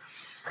 no.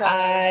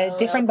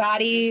 Different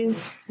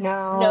bodies,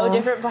 no. No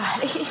different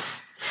bodies.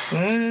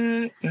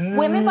 Women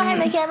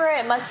behind the camera,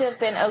 it must have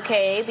been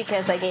okay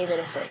because I gave it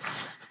a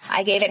 6.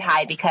 I gave it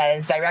high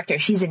because director,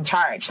 she's in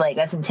charge. Like,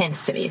 that's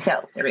intense to me.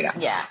 So, there we go.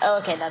 Yeah. Oh,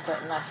 okay. That's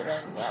what it must have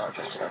been. Yeah, we'll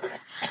push it over.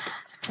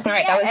 All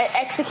right. Yeah, that was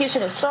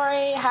execution of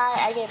story.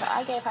 High. I gave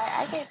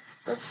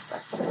good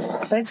stuff to this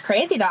one. But it's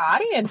crazy. The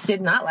audience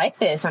did not like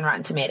this on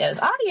Rotten Tomatoes.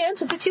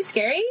 Audience, was it too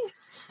scary?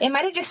 It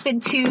might have just been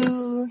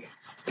too...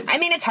 I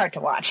mean, it's hard to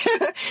watch,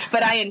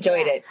 but I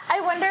enjoyed it.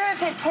 I wonder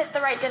if it's hit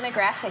the right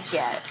demographic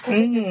yet.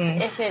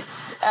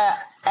 Because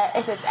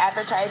if it's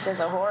advertised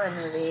as a horror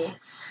movie,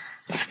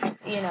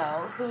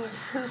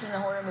 who's in the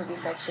horror movie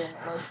section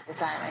most of the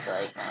time? I feel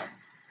like men,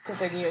 because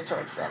they're geared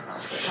towards them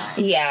most of the time.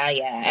 Yeah,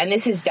 and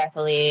this is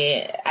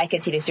definitely, I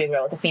could see this doing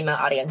well with a female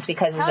audience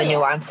because of the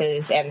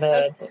nuances and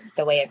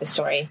the way of the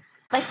story.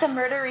 Like the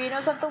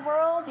Murderinos of the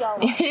world, y'all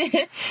love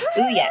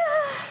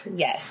Ooh,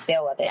 yes,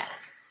 they'll love it.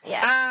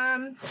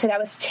 Yeah. So that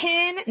was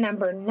 10.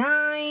 Number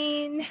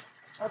 9.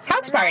 What's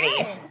House number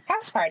Party. 9?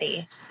 House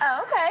Party.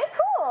 Oh, okay,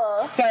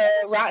 cool. So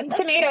Rotten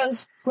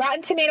Tomatoes.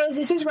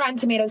 This was Rotten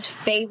Tomatoes'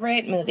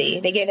 favorite movie.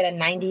 They gave it a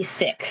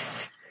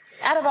 96.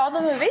 Out of all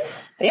the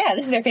movies? Yeah,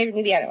 this is their favorite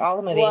movie out of all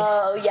the movies.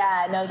 Whoa,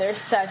 yeah, no, they're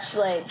such,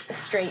 like,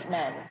 straight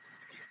men.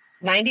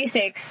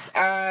 96.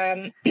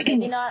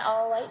 Maybe not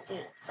all white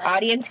dudes.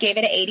 Audience gave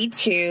it an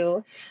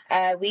 82.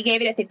 We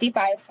gave it a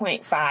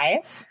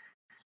 55.5.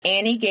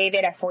 Annie gave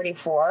it a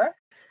 44.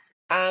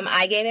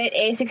 I gave it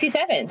a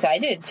 67, so I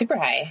did super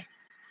high.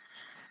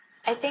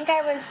 I think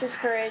I was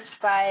discouraged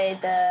by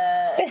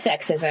the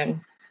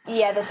sexism.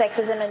 Yeah, the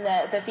sexism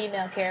and the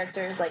female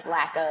characters, like,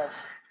 lack of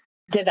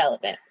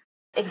development.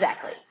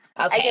 Exactly.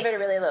 Okay. I give it a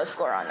really low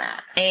score on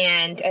that.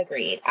 And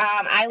agreed.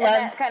 And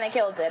that kind of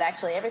killed it,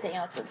 actually. Everything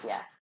else was,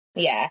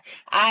 Yeah.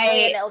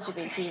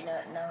 LGBT,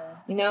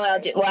 no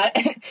LGBT. Well,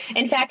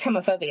 in fact,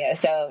 homophobia.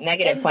 So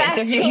negative points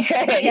if you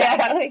could.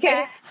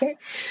 Yeah.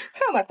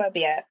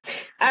 Homophobia.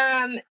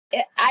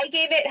 I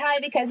gave it high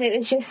because it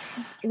was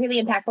just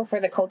really impactful for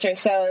the culture.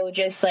 So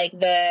just like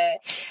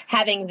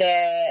having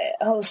the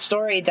whole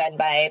story done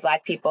by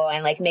Black people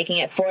and like making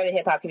it for the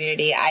hip hop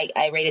community,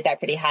 I rated that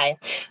pretty high.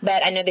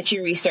 But I know that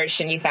you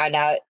researched and you found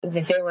out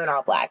that they weren't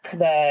all Black.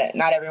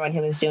 Not everyone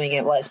who was doing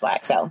it was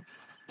Black. So.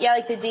 Yeah,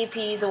 like the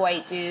DP is a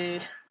white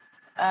dude.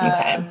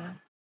 Okay.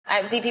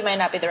 DP might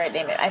not be the right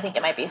name. I think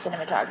it might be a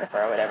cinematographer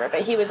or whatever.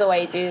 But he was a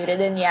white dude. And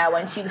then,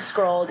 once you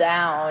scroll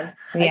down,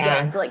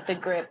 again, to like the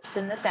grips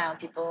and the sound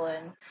people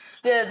and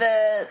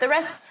the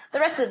rest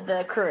of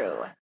the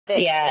crew.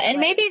 And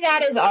maybe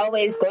that is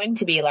always going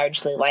to be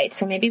largely white.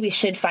 So maybe we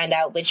should find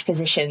out which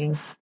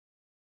positions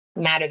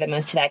matter the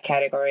most to that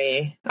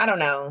category. I don't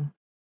know.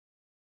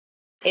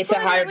 It's a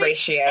hard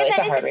ratio. It's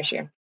a hard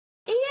ratio.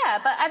 Yeah,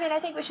 but I mean, I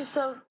think we should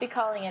still be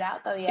calling it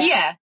out, though. Yeah.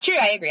 Yeah, true.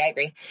 I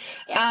agree.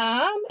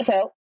 Yeah.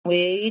 So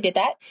we did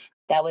that.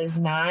 That was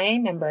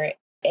 9. Number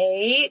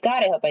 8.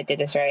 God, I hope I did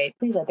this right.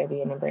 Please let there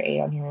be a number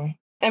 8 on here.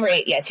 Number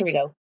 8. Yes, here we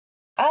go.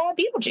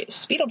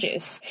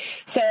 Beetlejuice.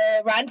 So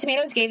Rotten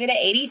Tomatoes gave it an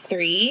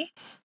 83.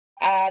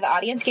 The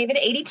audience gave it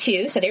an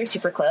 82. So they were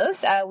super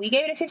close. We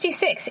gave it a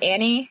 56.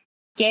 Annie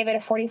gave it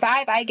a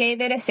 45. I gave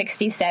it a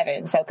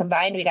 67. So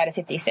combined, we got a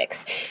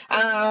 56.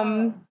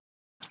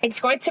 It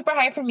scored super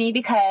high for me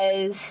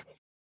because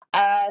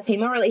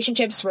female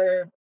relationships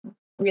were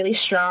really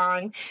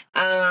strong.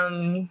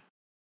 But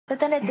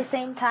then at the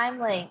same time,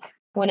 like...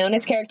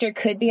 Winona's character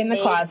could be in the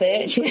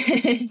closet.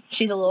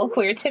 She's a little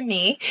queer to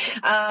me.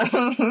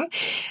 And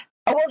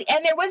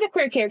there was a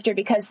queer character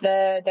because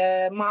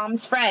the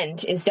mom's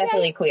friend is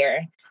definitely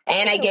queer.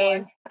 And I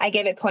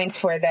gave it points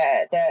for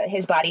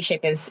his body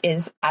shape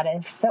is out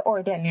of the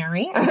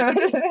ordinary.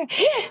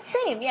 Yes,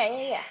 same.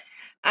 Yeah.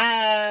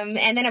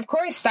 And then of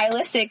course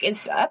stylistic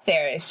is up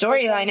there,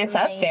 storyline is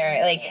up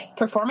there, like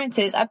performance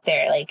is up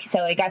there, like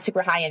so it got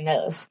super high in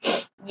those.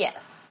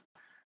 Yes.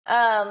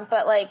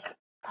 But like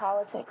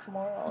politics,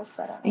 morals,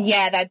 I don't know.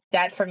 Yeah,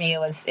 that for me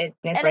it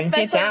brings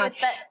it down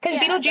because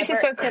Beetlejuice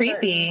is so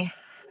creepy.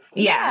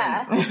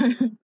 Yeah.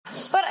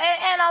 But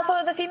and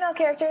also the female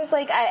characters,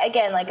 like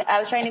I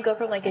was trying to go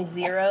from like a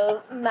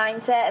 0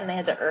 mindset, and they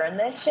had to earn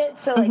this shit.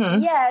 So like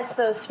yes,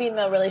 those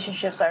female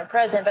relationships are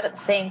present, but at the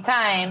same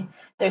time,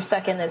 they're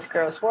stuck in this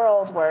gross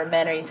world where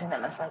men are using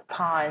them as like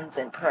pawns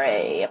and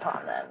prey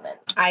upon them. And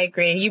I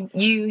agree.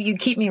 You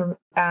keep me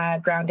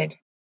grounded.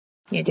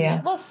 You do.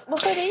 Well,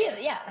 so do you.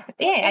 Yeah.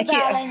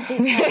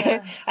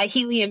 Yeah. I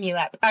helium you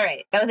up. All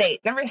right, that was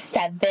 8. Number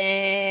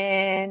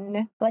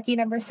 7. Lucky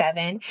number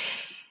 7.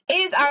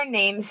 Is our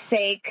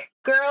namesake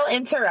Girl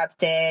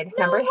Interrupted,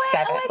 number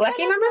 7.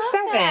 Lucky number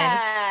 7. Yeah.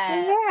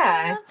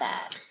 I love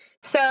that.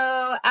 So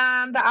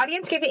the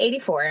audience gave it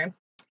 84.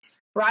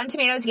 Rotten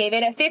Tomatoes gave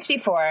it a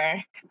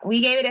 54.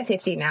 We gave it a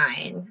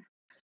 59.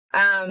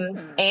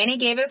 Annie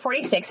gave it a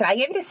 46, and I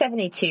gave it a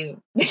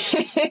 72.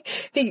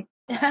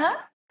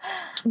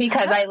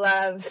 Because I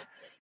love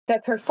the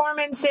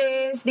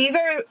performances. These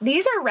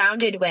are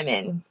rounded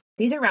women.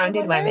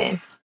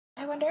 Women.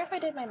 I wonder if I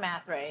did my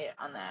math right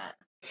on that.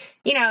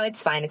 You know,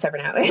 it's fine. It's over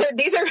now.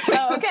 These are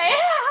okay.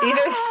 These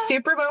are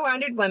super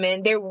well-rounded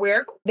women. There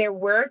were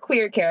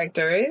queer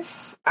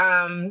characters,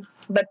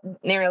 but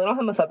they're a little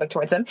homophobic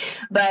towards them.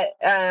 But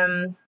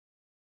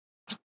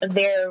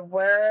there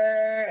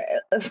were,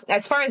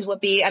 as far as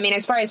Whoopi,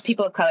 as far as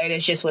people of color,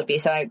 there's just Whoopi,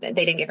 so they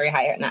didn't get very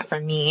high on that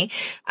from me.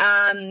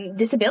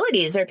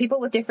 Disabilities or people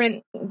with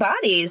different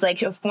bodies,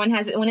 like if one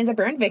is a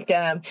burn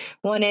victim,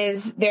 there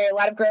are a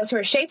lot of girls who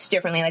are shaped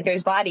differently, like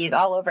there's bodies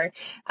all over.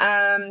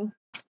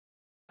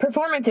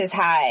 Performance is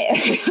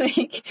high,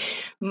 like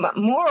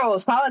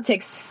morals,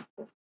 politics,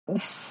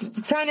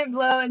 kind of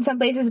low in some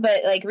places,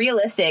 but like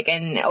realistic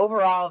and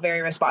overall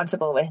very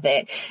responsible with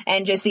it.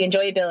 And just the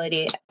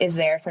enjoyability is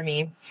there for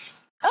me.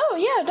 Oh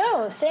yeah,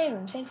 no,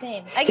 same.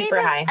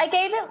 Super high. I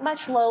gave it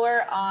much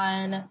lower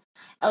on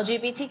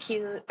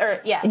LGBTQ,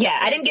 Yeah,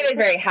 I didn't give it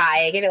very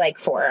high. I gave it like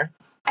 4.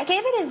 I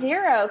gave it a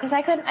 0 because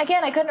I couldn't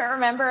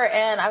remember,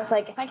 and I was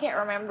like, if I can't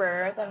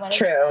remember, then what is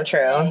True.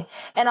 say?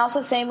 And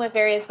also same with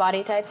various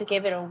body types, I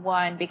gave it a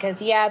 1 because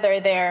they're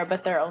there,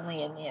 but they're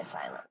only in the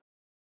asylum.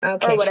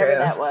 Okay, or whatever true.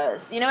 that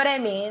was. You know what I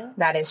mean?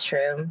 That is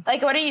true.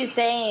 Like, what are you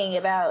saying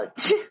about?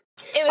 It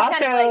was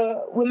also kind of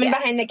like, women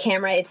behind the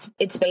camera.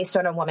 It's based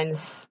on a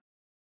woman's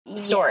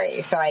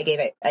story, so I gave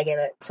it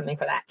something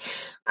for that.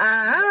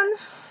 I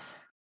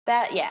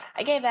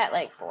gave that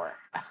like 4.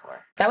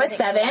 That was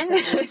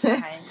 7.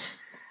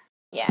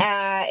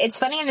 Yeah. It's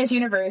funny in this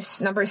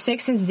universe. Number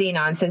 6 is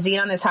Xenon, so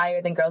Xenon is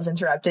higher than Girls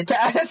Interrupted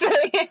to us.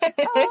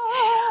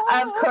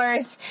 Of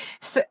course,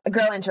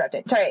 Girl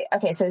Interrupted. Sorry.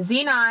 Okay, so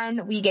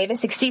Xenon, we gave a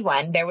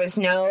 61. There was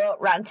no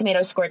Rotten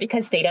Tomatoes score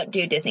because they don't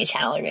do Disney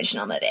Channel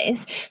original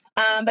movies.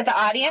 But the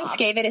audience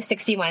gave it a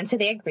 61, so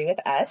they agree with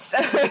us.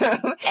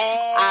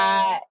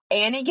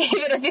 Annie gave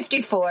it a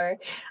 54.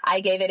 I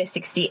gave it a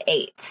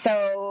 68.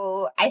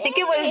 So I think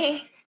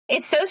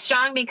it's so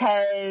strong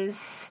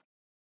because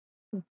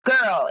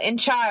girl in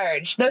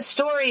charge. The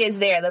story is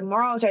there. The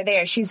morals are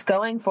there. She's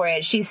going for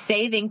it. She's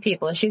saving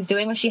people. She's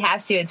doing what she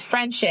has to. It's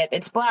friendship.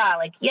 It's blah.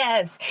 Like,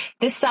 yes,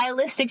 the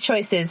stylistic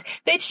choices.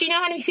 Bitch, do you know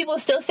how many people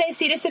still say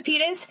Cetus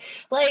Cepetus?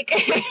 Like,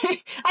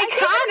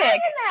 iconic.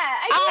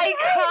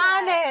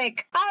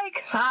 Iconic. I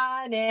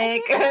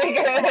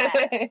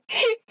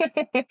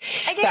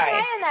get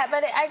high in that,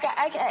 but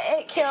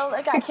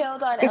it got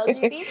killed on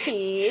LGBT.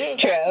 It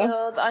got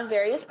killed on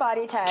various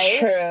body types.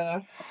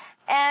 True.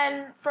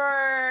 And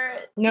for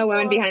no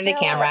woman behind the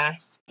camera.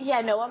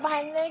 Yeah, no one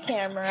behind the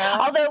camera.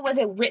 Although, was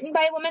it written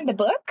by a woman? The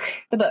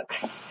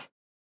books.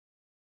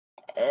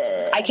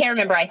 I can't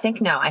remember. I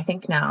think no.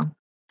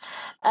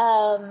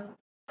 And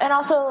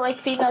also, like,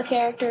 female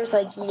characters,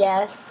 like,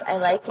 yes, I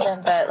liked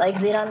them, but, like,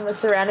 Xenon was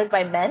surrounded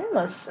by men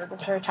most of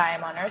her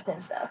time on Earth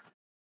and stuff.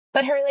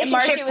 But her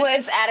relationship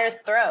was just at her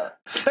throat.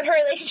 But her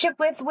relationship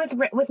with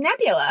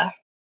Nebula.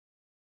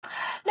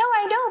 No,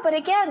 I know, but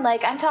again,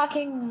 like, I'm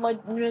talking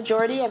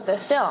majority of the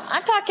film.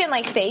 I'm talking,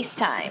 like,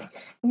 FaceTime.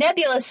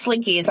 Nebula's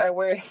slinkies are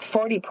worth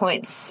 40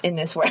 points in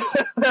this world.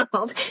 No,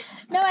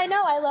 I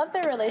know. I love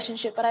their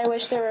relationship, but I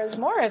wish there was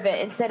more of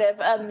it instead of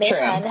a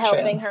man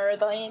helping her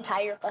the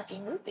entire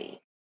fucking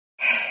movie.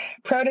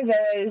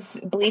 Protozoa's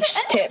bleached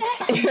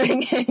tips.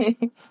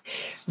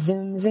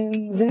 Zoom,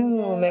 zoom,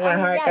 zoom. Make my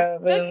heart go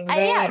boom, boom.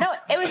 Yeah, no,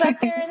 it was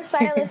up there in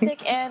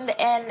stylistic and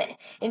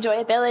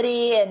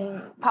enjoyability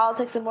and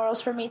politics and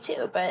morals for me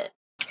too, but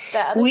the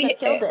other stuff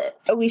killed it.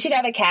 We should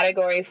have a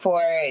category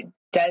for,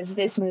 does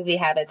this movie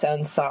have its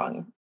own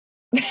song?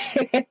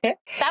 That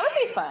would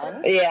be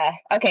fun. Yeah.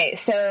 Okay,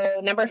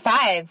 so number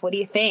 5, what do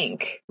you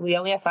think? We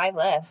only have 5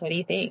 left. What do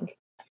you think?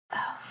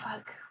 Oh,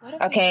 fuck.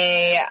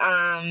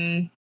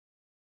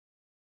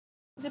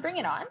 Is it Bring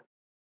It On?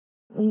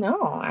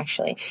 No,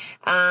 actually.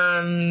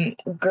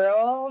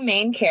 Girl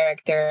main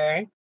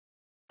character.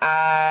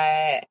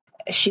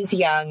 She's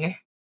young.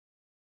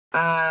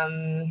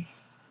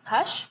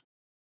 Hush?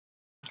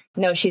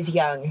 No, she's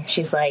young.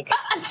 She's like...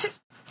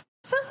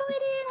 So's the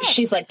lady in Hush.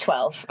 She's like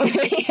 12.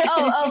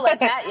 oh, like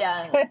that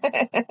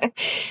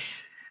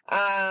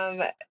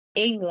young.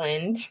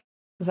 England.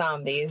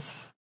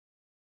 Zombies.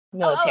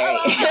 Military.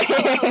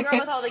 Girl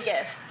with all the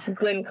gifts.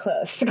 Glenn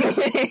Close. All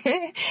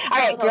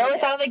right, Girl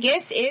with all the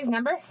gifts is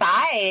number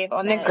 5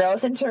 on the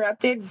Girls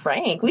Interrupted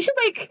rank. We should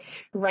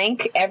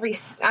rank every.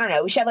 I don't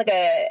know. We should have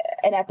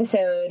an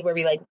episode where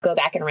we go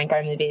back and rank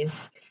our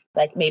movies.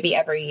 Maybe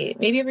every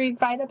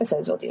 5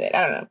 episodes we'll do it.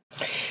 I don't know.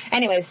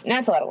 Anyways,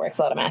 that's a lot of work. It's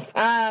a lot of math.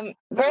 Girl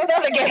with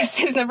all the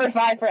gifts is number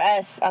 5 for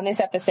us on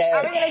this episode.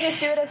 Are we gonna just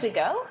do it as we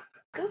go?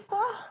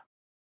 Goofball.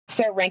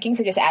 So rankings,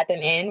 we just add them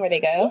in where they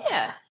go?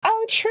 Yeah.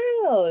 Oh,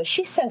 true.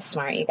 She's so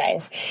smart, you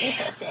guys. You're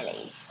so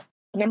silly.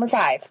 Number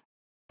 5.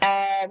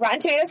 Rotten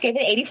Tomatoes gave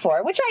it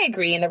 84, which I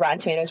agree in the Rotten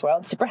Tomatoes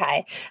world, super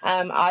high.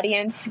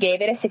 Audience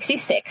gave it a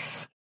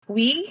 66.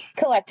 We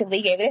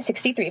collectively gave it a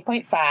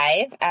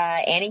 63.5.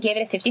 Annie gave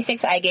it a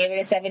 56. I gave it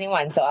a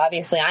 71. So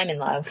obviously I'm in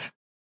love.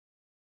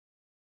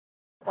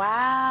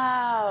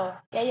 Wow.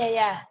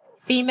 Yeah.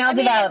 Female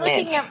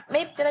development.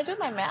 Did I do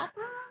my math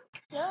wrong?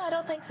 No, I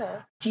don't think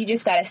so. You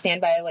just gotta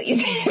stand by what you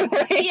say.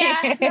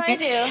 Yeah, no, I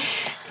do.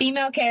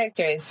 Female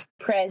characters,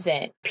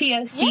 present.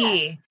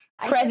 POC,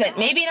 present.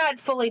 Maybe not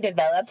fully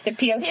developed, the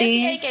POC.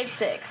 POC I gave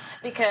 6,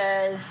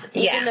 because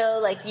even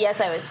though,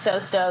 yes, I was so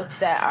stoked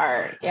that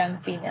our young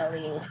female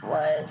lead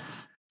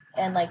was,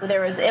 and,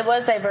 it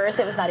was diverse,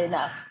 it was not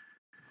enough.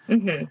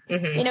 Mm-hmm,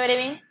 mm-hmm. You know what I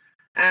mean?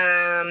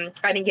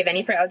 I didn't give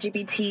any for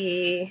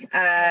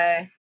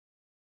LGBT.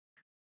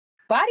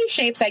 Body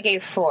shapes I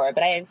gave 4,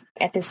 but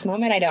at this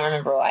moment I don't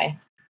remember why.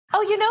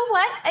 Oh, you know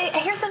what?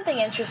 Here's something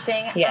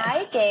interesting. Yeah.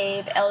 I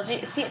gave tell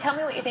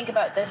me what you think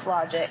about this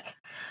logic.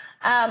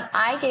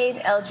 I gave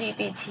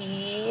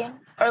LGBT,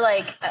 or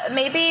like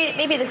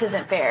maybe this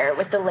isn't fair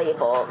with the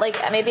label. Like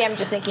maybe I'm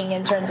just thinking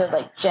in terms of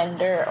like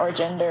gender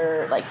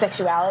like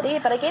sexuality,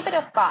 but I gave it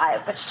a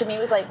 5, which to me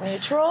was like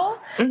neutral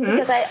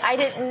because I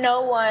didn't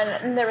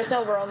there was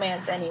no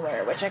romance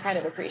anywhere, which I kind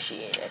of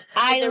appreciated.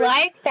 I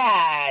like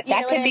that.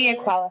 That could be a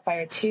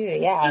qualifier too.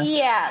 Yeah.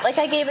 Yeah, like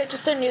I gave it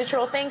just a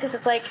neutral thing because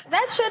it's like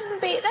that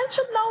shouldn't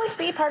always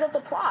be part of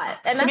the plot,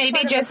 and so that's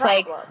maybe just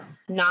like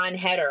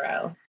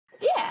non-hetero.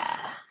 Yeah.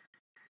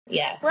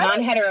 Yeah, right?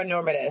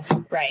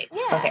 non-heteronormative. Right.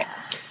 Yeah. Okay.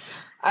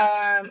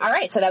 All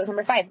right, so that was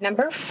number 5.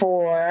 Number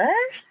 4.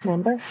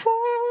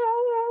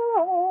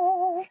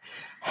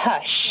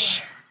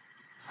 Hush.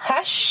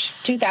 Hush,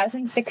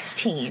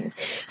 2016.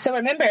 So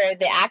remember,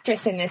 the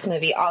actress in this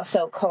movie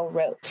also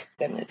co-wrote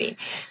the movie.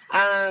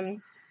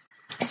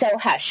 So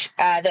Hush.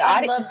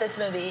 I love this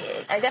movie.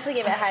 I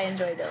definitely gave it high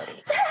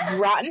enjoyability.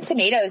 Rotten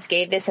Tomatoes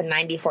gave this a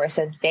 94,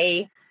 so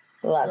they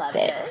loved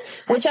it.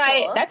 Which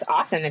cool. That's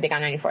awesome that they got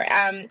 94.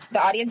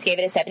 The audience gave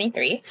it a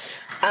 73.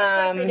 Of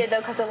course they did, though,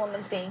 because a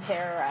woman's being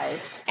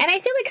terrorized. And I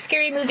feel like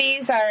scary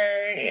movies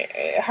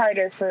are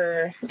harder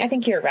for, I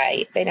think you're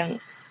right. They don't.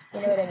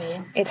 You know what I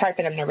mean? It's hard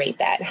for them to rate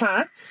that,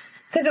 huh?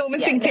 Because a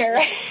woman's being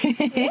terrorized.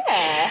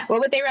 Yeah. What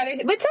would they rather?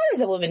 But it's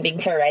always a woman being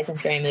terrorized in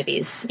scary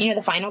movies. You know,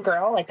 the final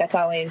girl, like that's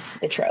always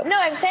the trope. No,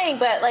 I'm saying,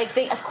 but like,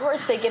 of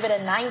course, they give it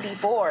a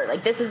 94.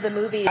 Like, this is the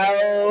movie.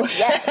 Oh,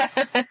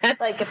 yes.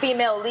 Like a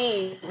female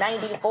lead,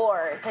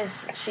 94,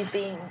 because she's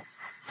being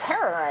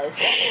terrorized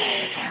that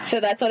entire time. So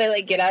that's why they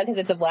like get out because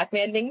it's a black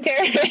man being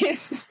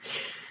terrorized.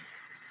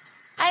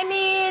 I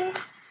mean,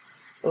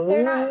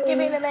 they're not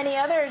giving them any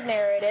other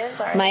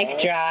narratives, are Mic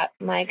they? drop.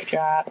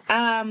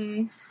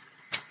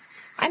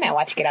 I might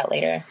watch Get Out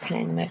later.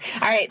 All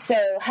right, so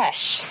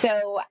Hush.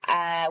 So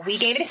we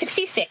gave it a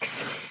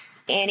 66.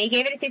 Annie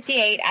gave it a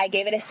 58. I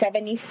gave it a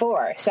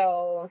 74.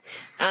 So,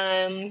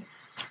 and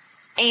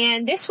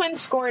this one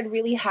scored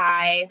really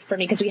high for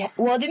me because it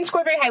didn't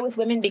score very high with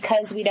women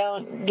because we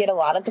don't get a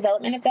lot of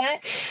development of that.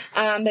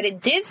 But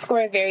it did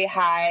score very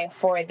high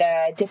for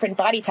the different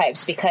body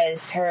types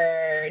because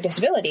her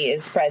disability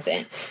is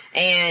present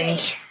and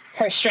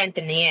her strength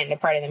in the end, a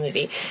part of the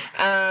movie.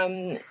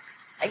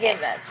 I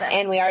gave that 7.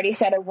 And we already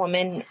said a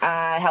woman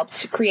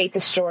helped create the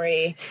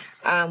story,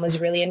 was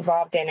really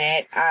involved in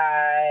it.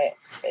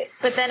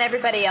 But then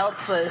everybody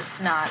else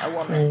was not a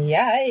woman.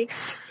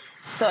 Yikes.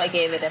 So I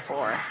gave it a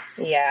 4.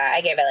 Yeah,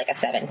 I gave it like a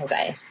 7 because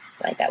I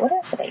like that. What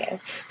else did I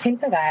give? 10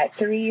 for that.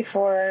 3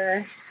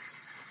 for...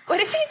 What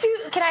did you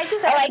do? Can I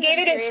just ask I gave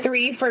it a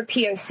 3 for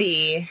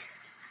POC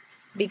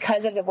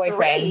because of the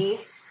boyfriend. 3?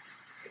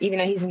 Even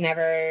though he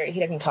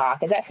doesn't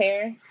talk. Is that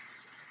fair?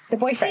 The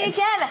boyfriend. See,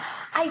 again,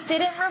 I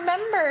didn't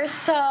remember,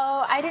 so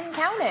I didn't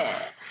count it.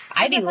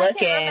 I'd be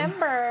looking. I can't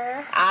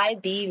remember.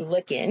 I'd be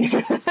looking.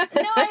 No,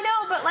 I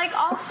know, but like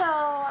also,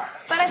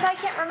 but if I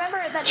can't remember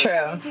it, that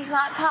means he's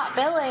not top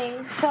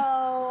billing. So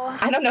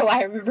I don't know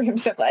why I remember him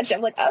so much.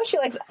 I'm like, oh,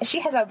 she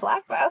has a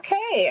black.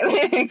 Okay.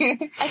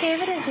 I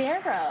gave it a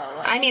 0.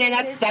 I mean, and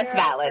that's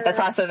valid. That's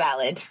also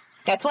valid.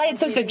 That's why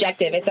it's so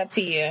subjective. It's up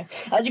to you.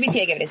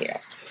 LGBT, I give it a 0.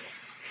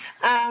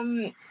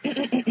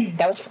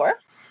 That was 4.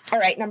 All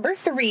right, number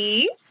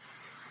 3.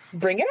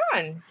 Bring It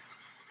On.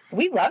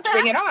 We loved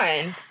Bring It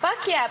On.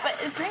 Fuck yeah, but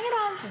Bring It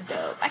On's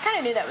dope. I kind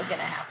of knew that was going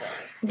to happen.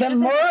 The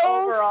morals,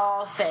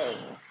 overall thing.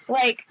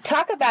 Like,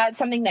 talk about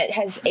something that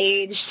has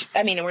aged.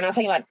 I mean, we're not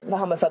talking about the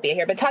homophobia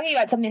here, but talking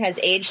about something that has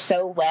aged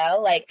so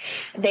well. Like,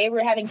 they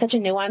were having such a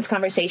nuanced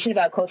conversation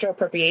about cultural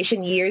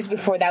appropriation years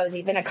before that was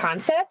even a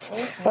concept.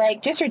 Mm-hmm.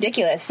 Like, just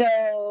ridiculous.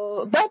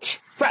 So, but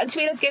Rotten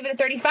Tomatoes gave it a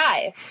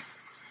 35.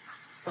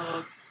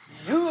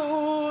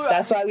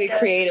 That's why we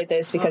created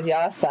this, because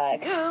y'all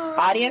suck.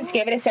 Audience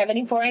gave it a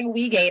 74 and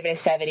we gave it a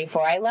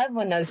 74. I love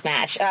when those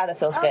match. Oh, that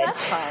feels good.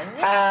 That's fun.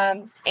 Yeah.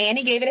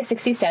 Annie gave it a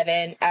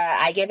 67.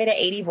 I gave it an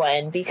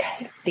 81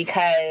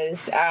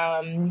 because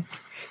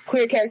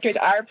queer characters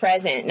are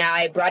present. Now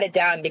I brought it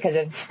down because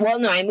of,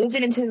 I moved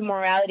it into the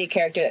morality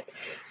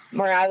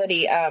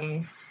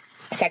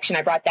section.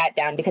 I brought that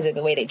down because of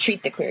the way they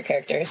treat the queer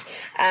characters.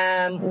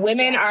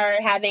 Women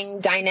are having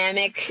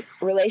dynamic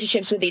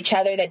relationships with each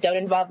other that don't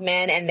involve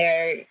men, and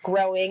they're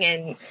growing,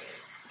 and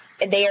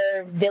they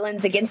are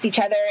villains against each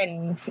other.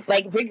 And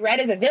like Big Red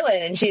is a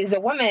villain, and she's a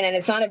woman,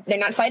 and they're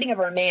not fighting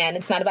over a man.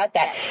 It's not about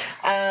that.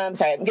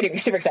 Sorry, I'm getting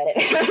super excited.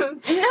 No,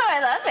 I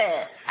love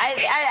it.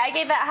 I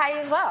gave that high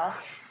as well.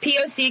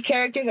 POC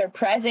characters are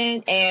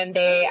present, and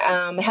they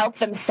help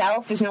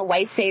themselves. There's no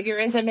white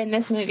saviorism in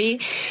this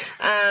movie.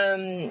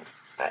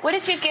 What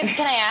did you give?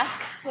 Can I ask?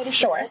 What did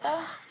you give it,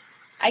 though?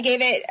 I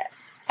gave it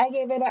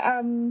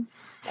a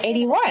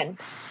 81.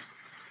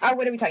 Oh,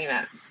 what are we talking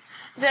about?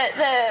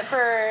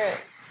 For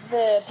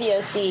the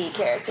POC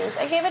characters,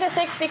 I gave it a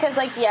 6 because,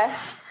 like,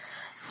 yes,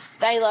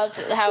 I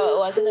loved how it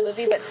was in the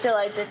movie, but still,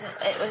 I didn't.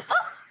 It was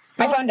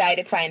my phone died.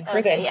 It's fine.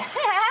 We're good. Yeah,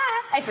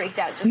 I freaked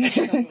out just like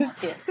going out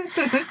too.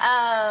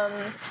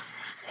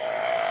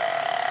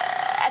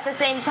 At the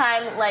same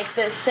time, like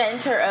the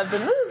center of the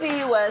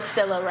movie was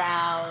still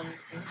around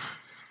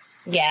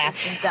Yeah.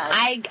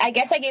 I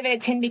guess I gave it a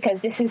 10 because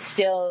this is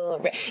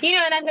still,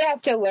 and I'm going to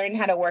have to learn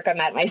how to work on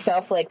that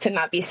myself, like to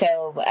not be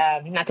so,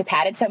 not to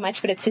pad it so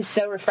much, but it's just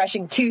so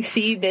refreshing to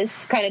see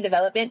this kind of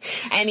development.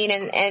 I mean,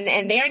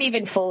 and they aren't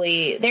even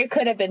fully, there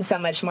could have been so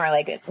much more,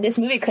 like this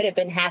movie could have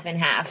been half and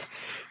half.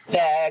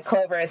 The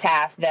Clover is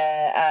half,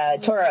 the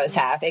Toro is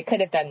half. It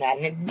could have done that,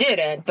 and it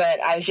didn't,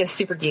 but I was just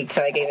super geeked,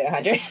 so I gave it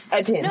 100.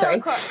 A 10, sorry.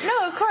 Of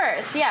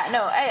course. Yeah,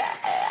 no,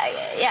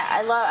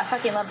 I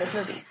fucking love this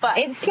movie. But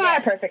it's not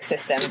a perfect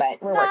system,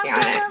 but we're working on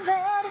it.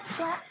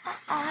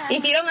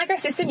 If you don't like our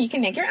system, you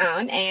can make your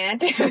own,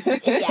 and hit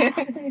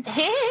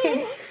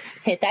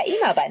that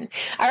email button.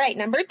 All right,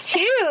 number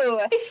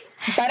 2.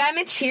 But I'm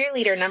a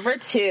cheerleader, number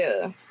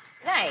 2.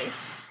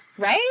 Nice.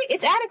 Right?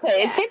 It's adequate.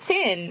 Yeah. It fits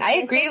in. I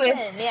agree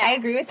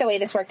with the way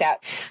this worked out.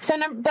 So,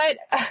 but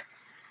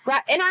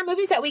in our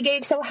movies that we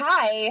gave so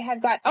high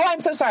have got, I'm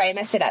so sorry, I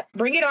messed it up.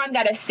 Bring It On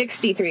got a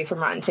 63 from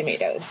Rotten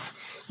Tomatoes.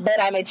 But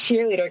I'm a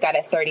Cheerleader got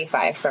a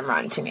 35 from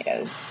Rotten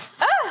Tomatoes.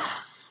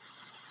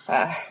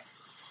 I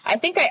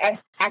think I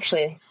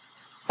actually,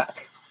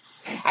 fuck.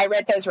 I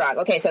read those wrong.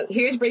 Okay, so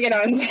here's Bring It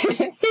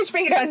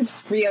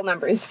On's real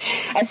numbers.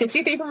 A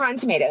 63 from Rotten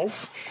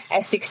Tomatoes,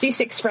 a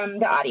 66 from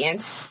the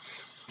audience,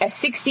 a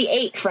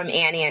 68 from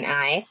Annie and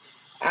I,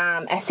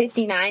 a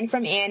 59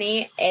 from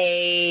Annie,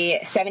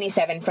 a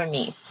 77 from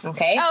me.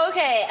 Okay. Oh,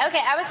 okay.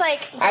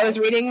 I was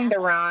reading the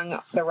wrong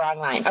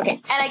line. Okay.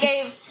 And I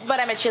gave But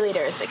I'm a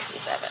Cheerleader a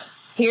 67.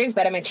 Here's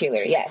But I'm a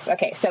Cheerleader. Yes.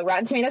 Okay. So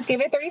Rotten Tomatoes gave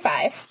it a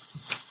 35.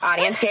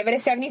 Audience gave it a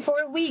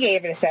 74. We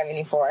gave it a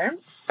 74.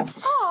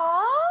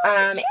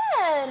 Aww,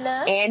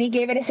 Annie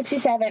gave it a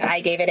 67. I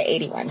gave it an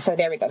 81. So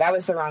there we go. That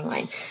was the wrong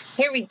line.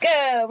 Here we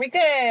go. We're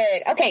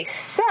good. Okay,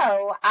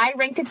 so I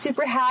ranked it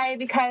super high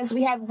because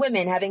we have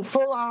women having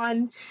full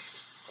on.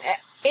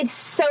 It's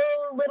so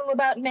little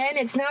about men.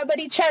 It's not about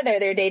each other.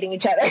 They're dating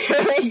each other.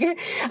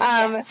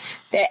 Yes.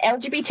 The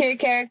LGBT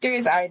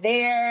characters are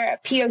there.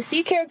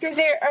 POC characters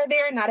are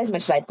there. Not as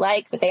much as I'd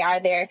like, but they are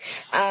there.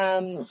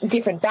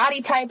 Different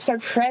body types are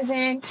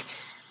present.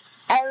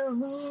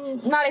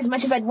 Not as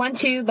much as I'd want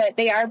to, but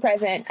they are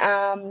present.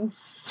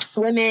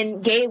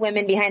 Gay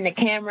women behind the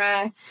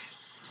camera.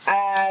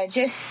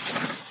 Just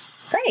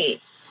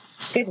great.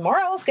 Good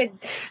morals, good.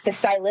 The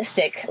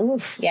stylistic.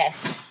 Oof,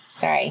 yes.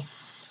 Sorry.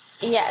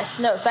 Yes,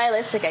 no,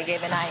 stylistic I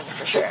gave a 9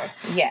 for sure.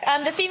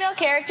 Yes. The female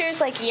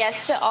characters, like,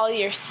 yes to all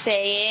you're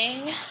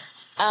saying.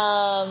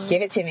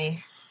 Give it to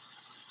me.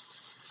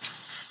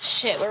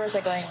 Shit, where was I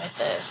going with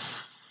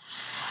this?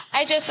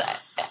 I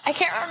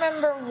can't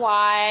remember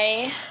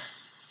why.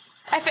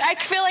 I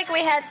feel like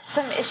we had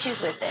some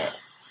issues with it,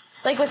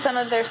 like with some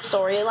of their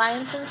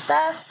storylines and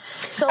stuff.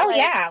 So,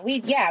 we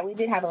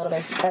did have a little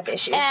bit of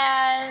issues.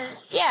 And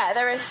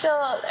there was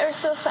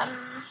still some.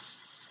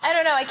 I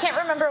don't know. I can't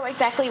remember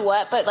exactly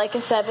what, but like a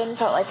 7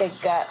 felt like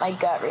my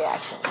gut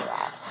reaction to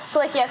that. So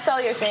like yes to all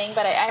you're saying,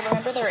 but I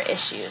remember there were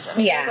issues. I'm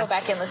gonna go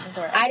back and listen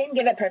to her. I didn't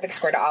give a perfect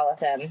score to all of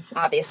them,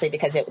 obviously,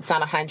 because it's not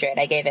 100.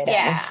 I gave it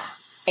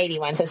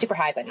 81, so super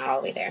high, but not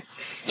all the way there.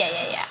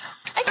 Yeah.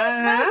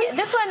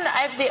 This one,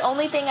 the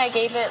only thing I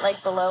gave it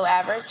like below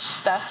average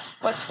stuff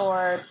was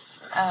for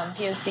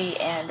POC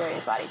and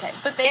various body types,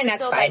 but they were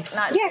still fine. Like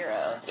not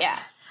 0. Yeah.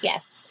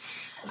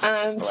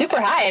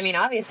 Super high. I mean,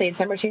 obviously it's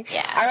number 2.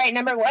 Yeah. All right,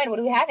 number 1. What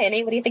do we have,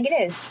 Annie? What do you think it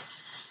is?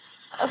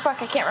 Oh fuck,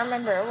 I can't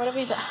remember. What have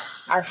we done?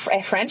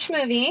 A French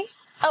movie.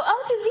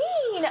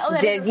 Divine. Oh,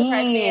 that doesn't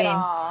surprise me at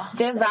all.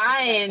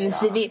 Divines.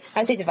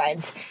 I say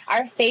Divines.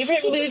 Our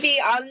favorite movie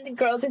on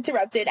Girls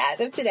Interrupted as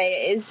of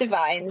today is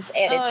Divines,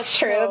 and it's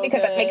true so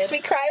because it makes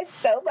me cry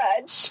so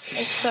much.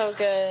 It's so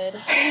good.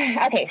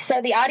 Okay,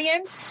 so the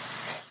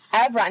audience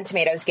of Rotten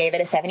Tomatoes gave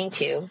it a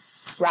 72.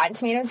 Rotten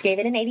Tomatoes gave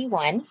it an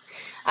 81.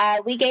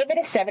 We gave it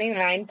a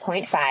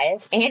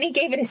 79.5. Annie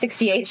gave it a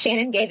 68.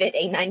 Shannon gave it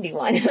a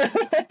 91.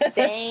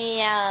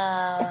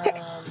 Damn.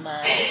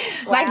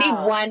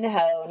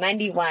 Wow.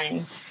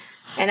 91.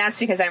 And that's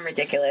because I'm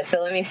ridiculous.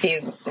 So let me see,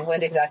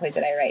 what exactly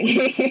did I write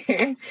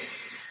here?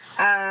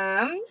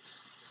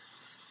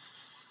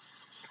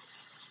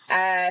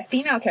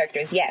 Female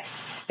characters,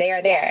 yes, they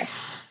are there.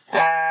 Yes.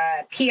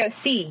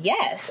 POC,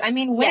 yes. I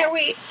mean, when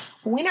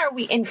are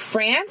we in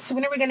France?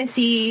 When are we going to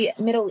see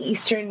Middle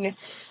Eastern,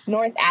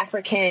 North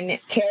African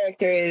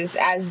characters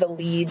as the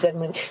leads of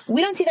movies?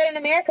 We don't see that in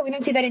America. We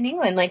don't see that in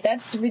England. Like,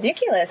 that's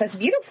ridiculous. That's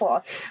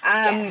beautiful.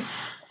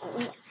 Yes.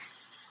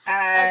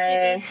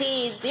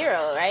 LGBT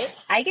 0, right?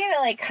 I gave it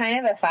like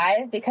kind of a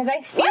 5 because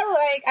I feel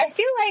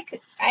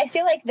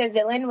like the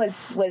villain was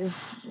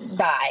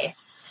bi.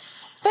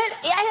 But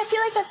I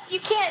feel like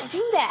you can't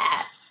do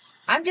that.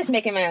 I'm just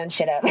making my own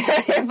shit up, but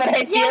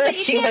I feel like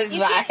she was bi. You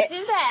can't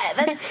do that.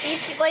 That's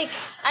like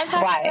I'm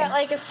talking about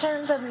like in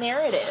terms of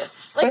narrative,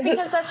 like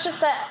because that's just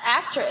the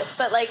actress.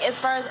 But like as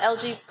far as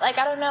LG, like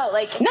I don't know,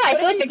 like no, I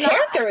feel like the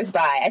character was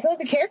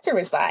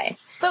bi.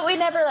 But we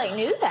never like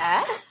knew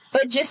that.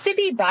 But just to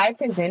be bi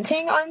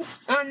presenting on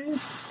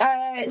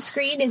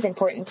screen is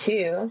important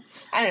too.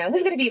 I don't know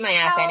who's gonna beat my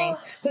ass, Annie.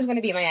 Who's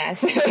gonna beat my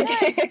ass? No.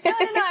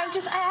 I'm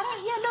just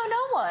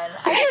no one.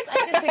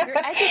 I disagree.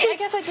 I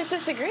guess I just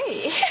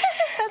disagree.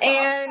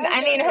 And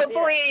I mean,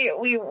 hopefully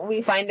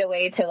we find a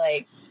way to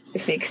like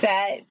fix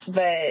that.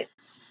 But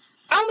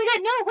oh my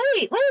god, no,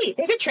 wait,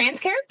 there's a trans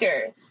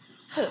character.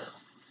 Who?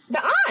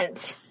 The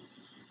aunt.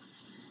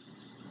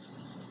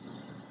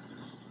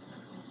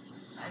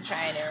 I'm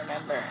trying to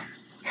remember.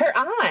 Her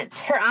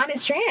aunt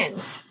is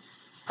trans.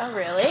 Oh,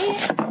 really?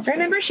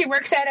 Remember, she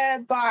works at a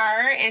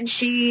bar, and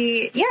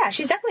she's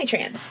definitely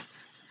trans.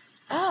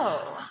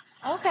 Oh,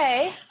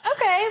 okay.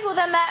 Well,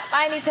 then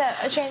I need to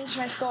change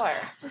my score.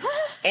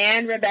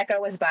 And Rebecca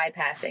was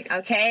bypassing.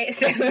 Okay,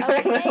 so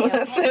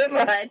let's move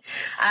on.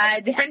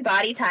 Different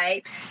body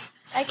types.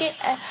 I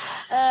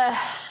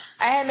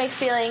had mixed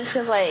feelings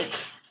because, like,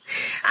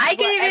 I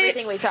gave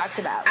everything we talked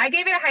about. I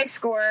gave it a high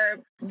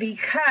score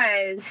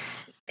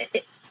because.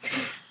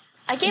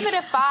 I gave it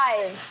a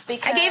 5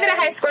 because I gave it a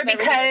high score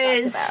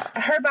because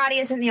her body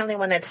isn't the only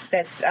one that's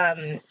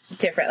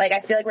different. Like, I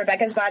feel like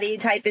Rebecca's body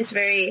type is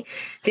very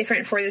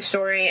different for the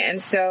story,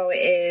 and so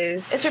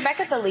is... Is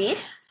Rebecca the lead?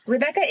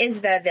 Rebecca is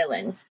the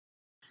villain.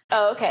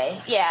 Oh, okay.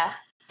 Yeah.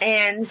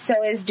 And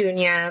so is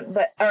Dunya,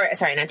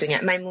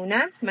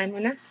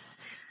 Maimuna.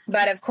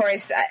 But of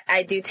course,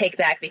 I do take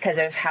back because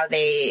of how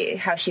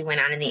she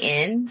went on in the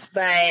end.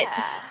 But...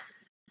 Yeah.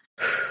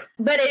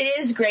 But it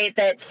is great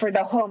that for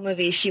the whole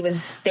movie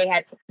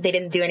they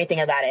didn't do anything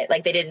about it.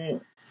 Like, they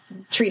didn't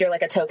treat her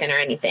like a token or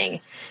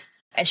anything.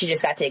 And she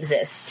just got to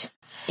exist.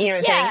 You know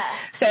what I'm saying?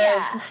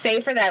 So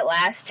say for that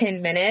last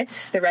 10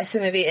 minutes, the rest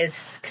of the movie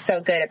is so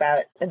good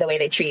about the way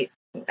they treat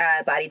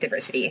body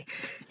diversity.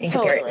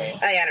 Totally.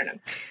 I don't know.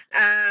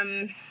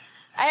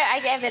 I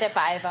gave it a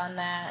 5 on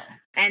that.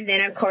 And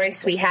then, of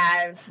course, we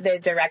have the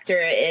director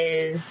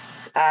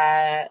is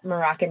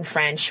Moroccan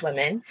French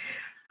woman.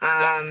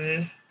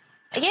 Yes.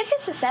 I gave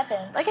this a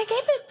 7. Like, I gave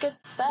it good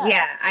stuff.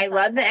 Yeah, I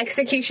love the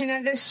execution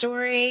of this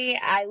story.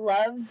 I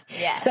love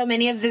so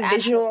many of the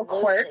visual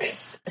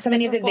quirks. So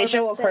many of the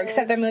visual quirks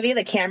of the movie,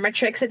 the camera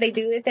tricks that they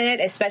do with it,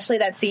 especially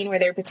that scene where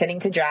they're pretending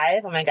to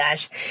drive. Oh my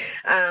gosh.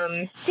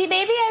 See,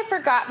 maybe I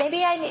forgot.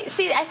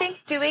 I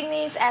think doing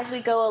these as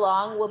we go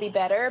along will be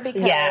better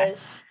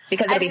because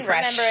it'll be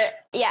fresh.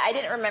 I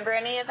didn't remember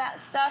any of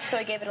that stuff, so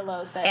I gave it a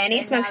low stuff.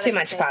 Annie smokes too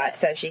much pot,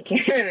 so she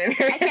can't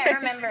remember. I can't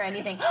remember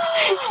anything.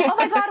 Oh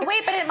my god,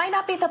 wait, but it might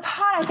not be the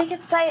pot. I think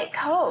it's Diet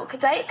Coke.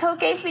 Diet Coke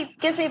gives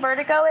me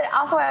vertigo, and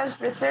also I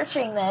was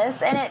researching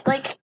this, and it,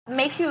 like,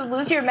 makes you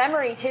lose your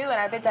memory, too, and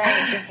I've been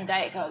drinking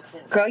Diet Coke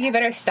since. Girl, you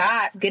better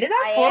stop. Get to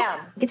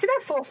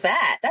that full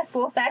fat. That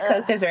full fat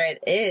Coke is where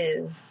it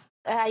is.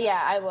 Yeah,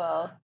 I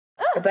will.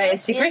 But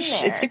it's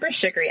super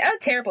sugary. Oh,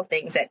 terrible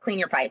things that clean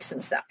your pipes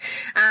and stuff.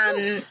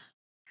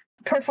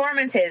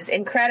 Performances,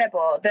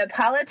 incredible. The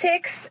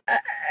politics,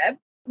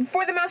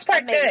 for the most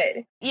part,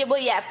 good.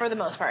 Yeah, for the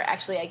most part.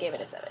 Actually, I gave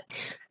it a 7.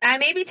 I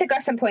maybe took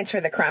off some points for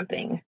the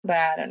crumping, but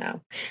I don't know.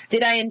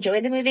 Did I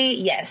enjoy the movie?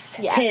 Yes.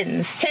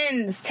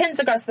 Tens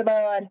across the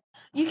board.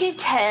 You gave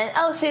 10.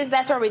 Oh, see,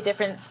 that's where we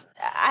difference.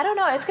 I don't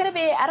know. It's going to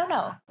be, I don't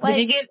know. Like,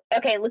 did you give,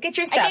 okay, look at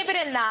your stuff. I gave it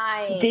a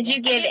 9. Did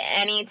you give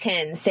any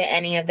 10s to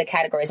any of the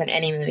categories on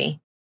any movie?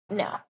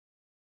 No.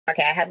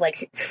 Okay, I had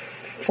like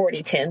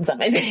 40 10s on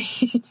my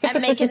thing.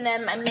 I'm making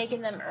them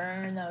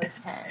earn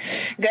those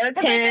 10s. Go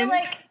 10.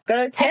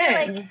 Go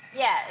 10.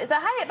 Yeah, the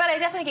high, but I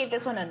definitely gave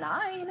this one a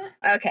 9.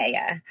 Okay,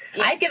 yeah.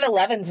 I'd give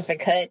 11s if I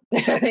could.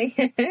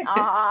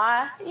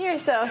 Aw, you're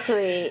so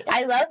sweet.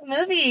 I love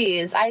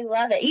movies. I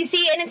love it. You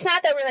see, and it's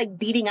not that we're like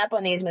beating up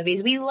on these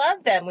movies. We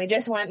love them. We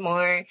just want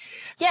more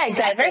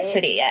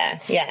diversity. Yeah.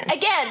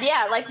 Again,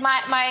 like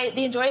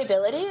the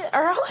enjoyability,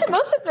 or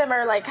most of them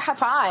are like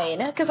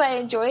fine because I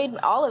enjoyed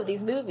all of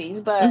these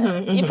movies, but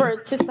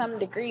to some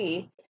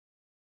degree.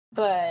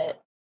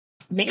 But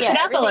mix it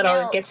up a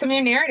little. Get some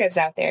new narratives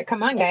out there.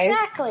 Come on, guys.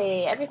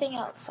 Exactly. Everything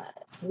else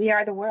sucks. We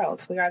are the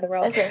world. Well,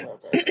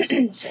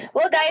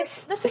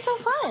 guys, this is so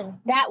fun.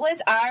 That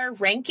was our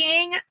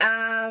ranking.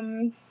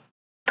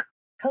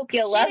 Hope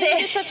you love it.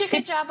 You did such a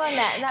good job on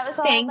that. And that was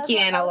all. Thank you,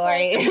 Anna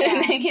Lori.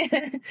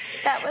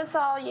 That was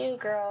all you,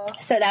 girl.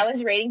 So that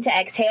was Rating to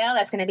Exhale.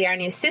 That's going to be our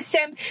new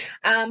system.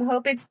 I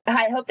hope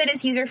that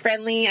it's user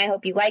friendly. I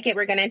hope you like it.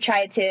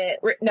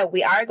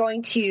 We are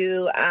going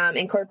to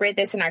incorporate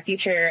this in our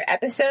future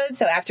episodes.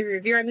 So after we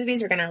review our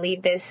movies, we're going to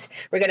leave this.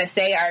 We're going to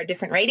say our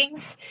different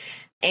ratings.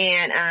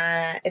 And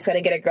it's going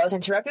to get a Girls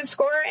Interrupted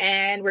score.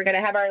 And we're going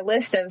to have our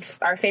list of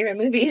our favorite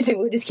movies. And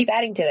we'll just keep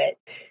adding to it.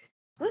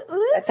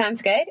 That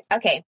sounds good.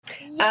 Okay.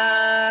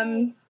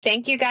 Yay.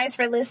 Thank you guys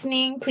for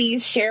listening.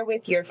 Please share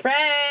with your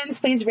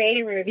friends. Please rate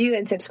and review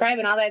and subscribe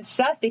and all that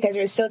stuff because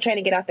we're still trying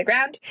to get off the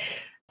ground.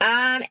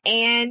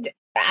 And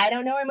I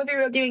don't know what movie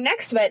we're doing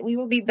next, but we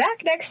will be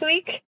back next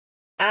week.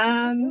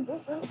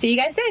 See you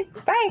guys then.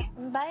 Bye.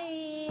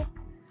 Bye.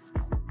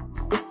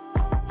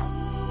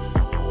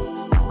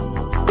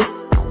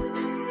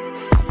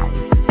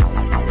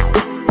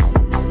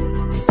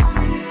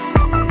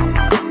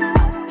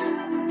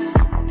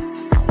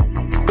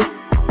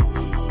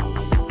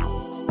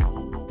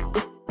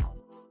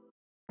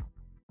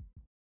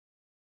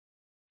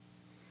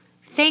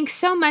 Thanks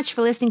so much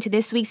for listening to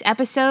this week's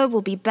episode.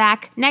 We'll be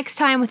back next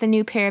time with a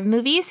new pair of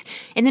movies.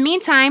 In the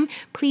meantime,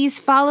 please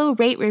follow,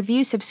 rate,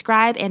 review,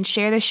 subscribe, and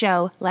share the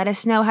show. Let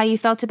us know how you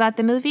felt about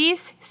the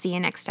movies. See you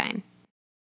next time.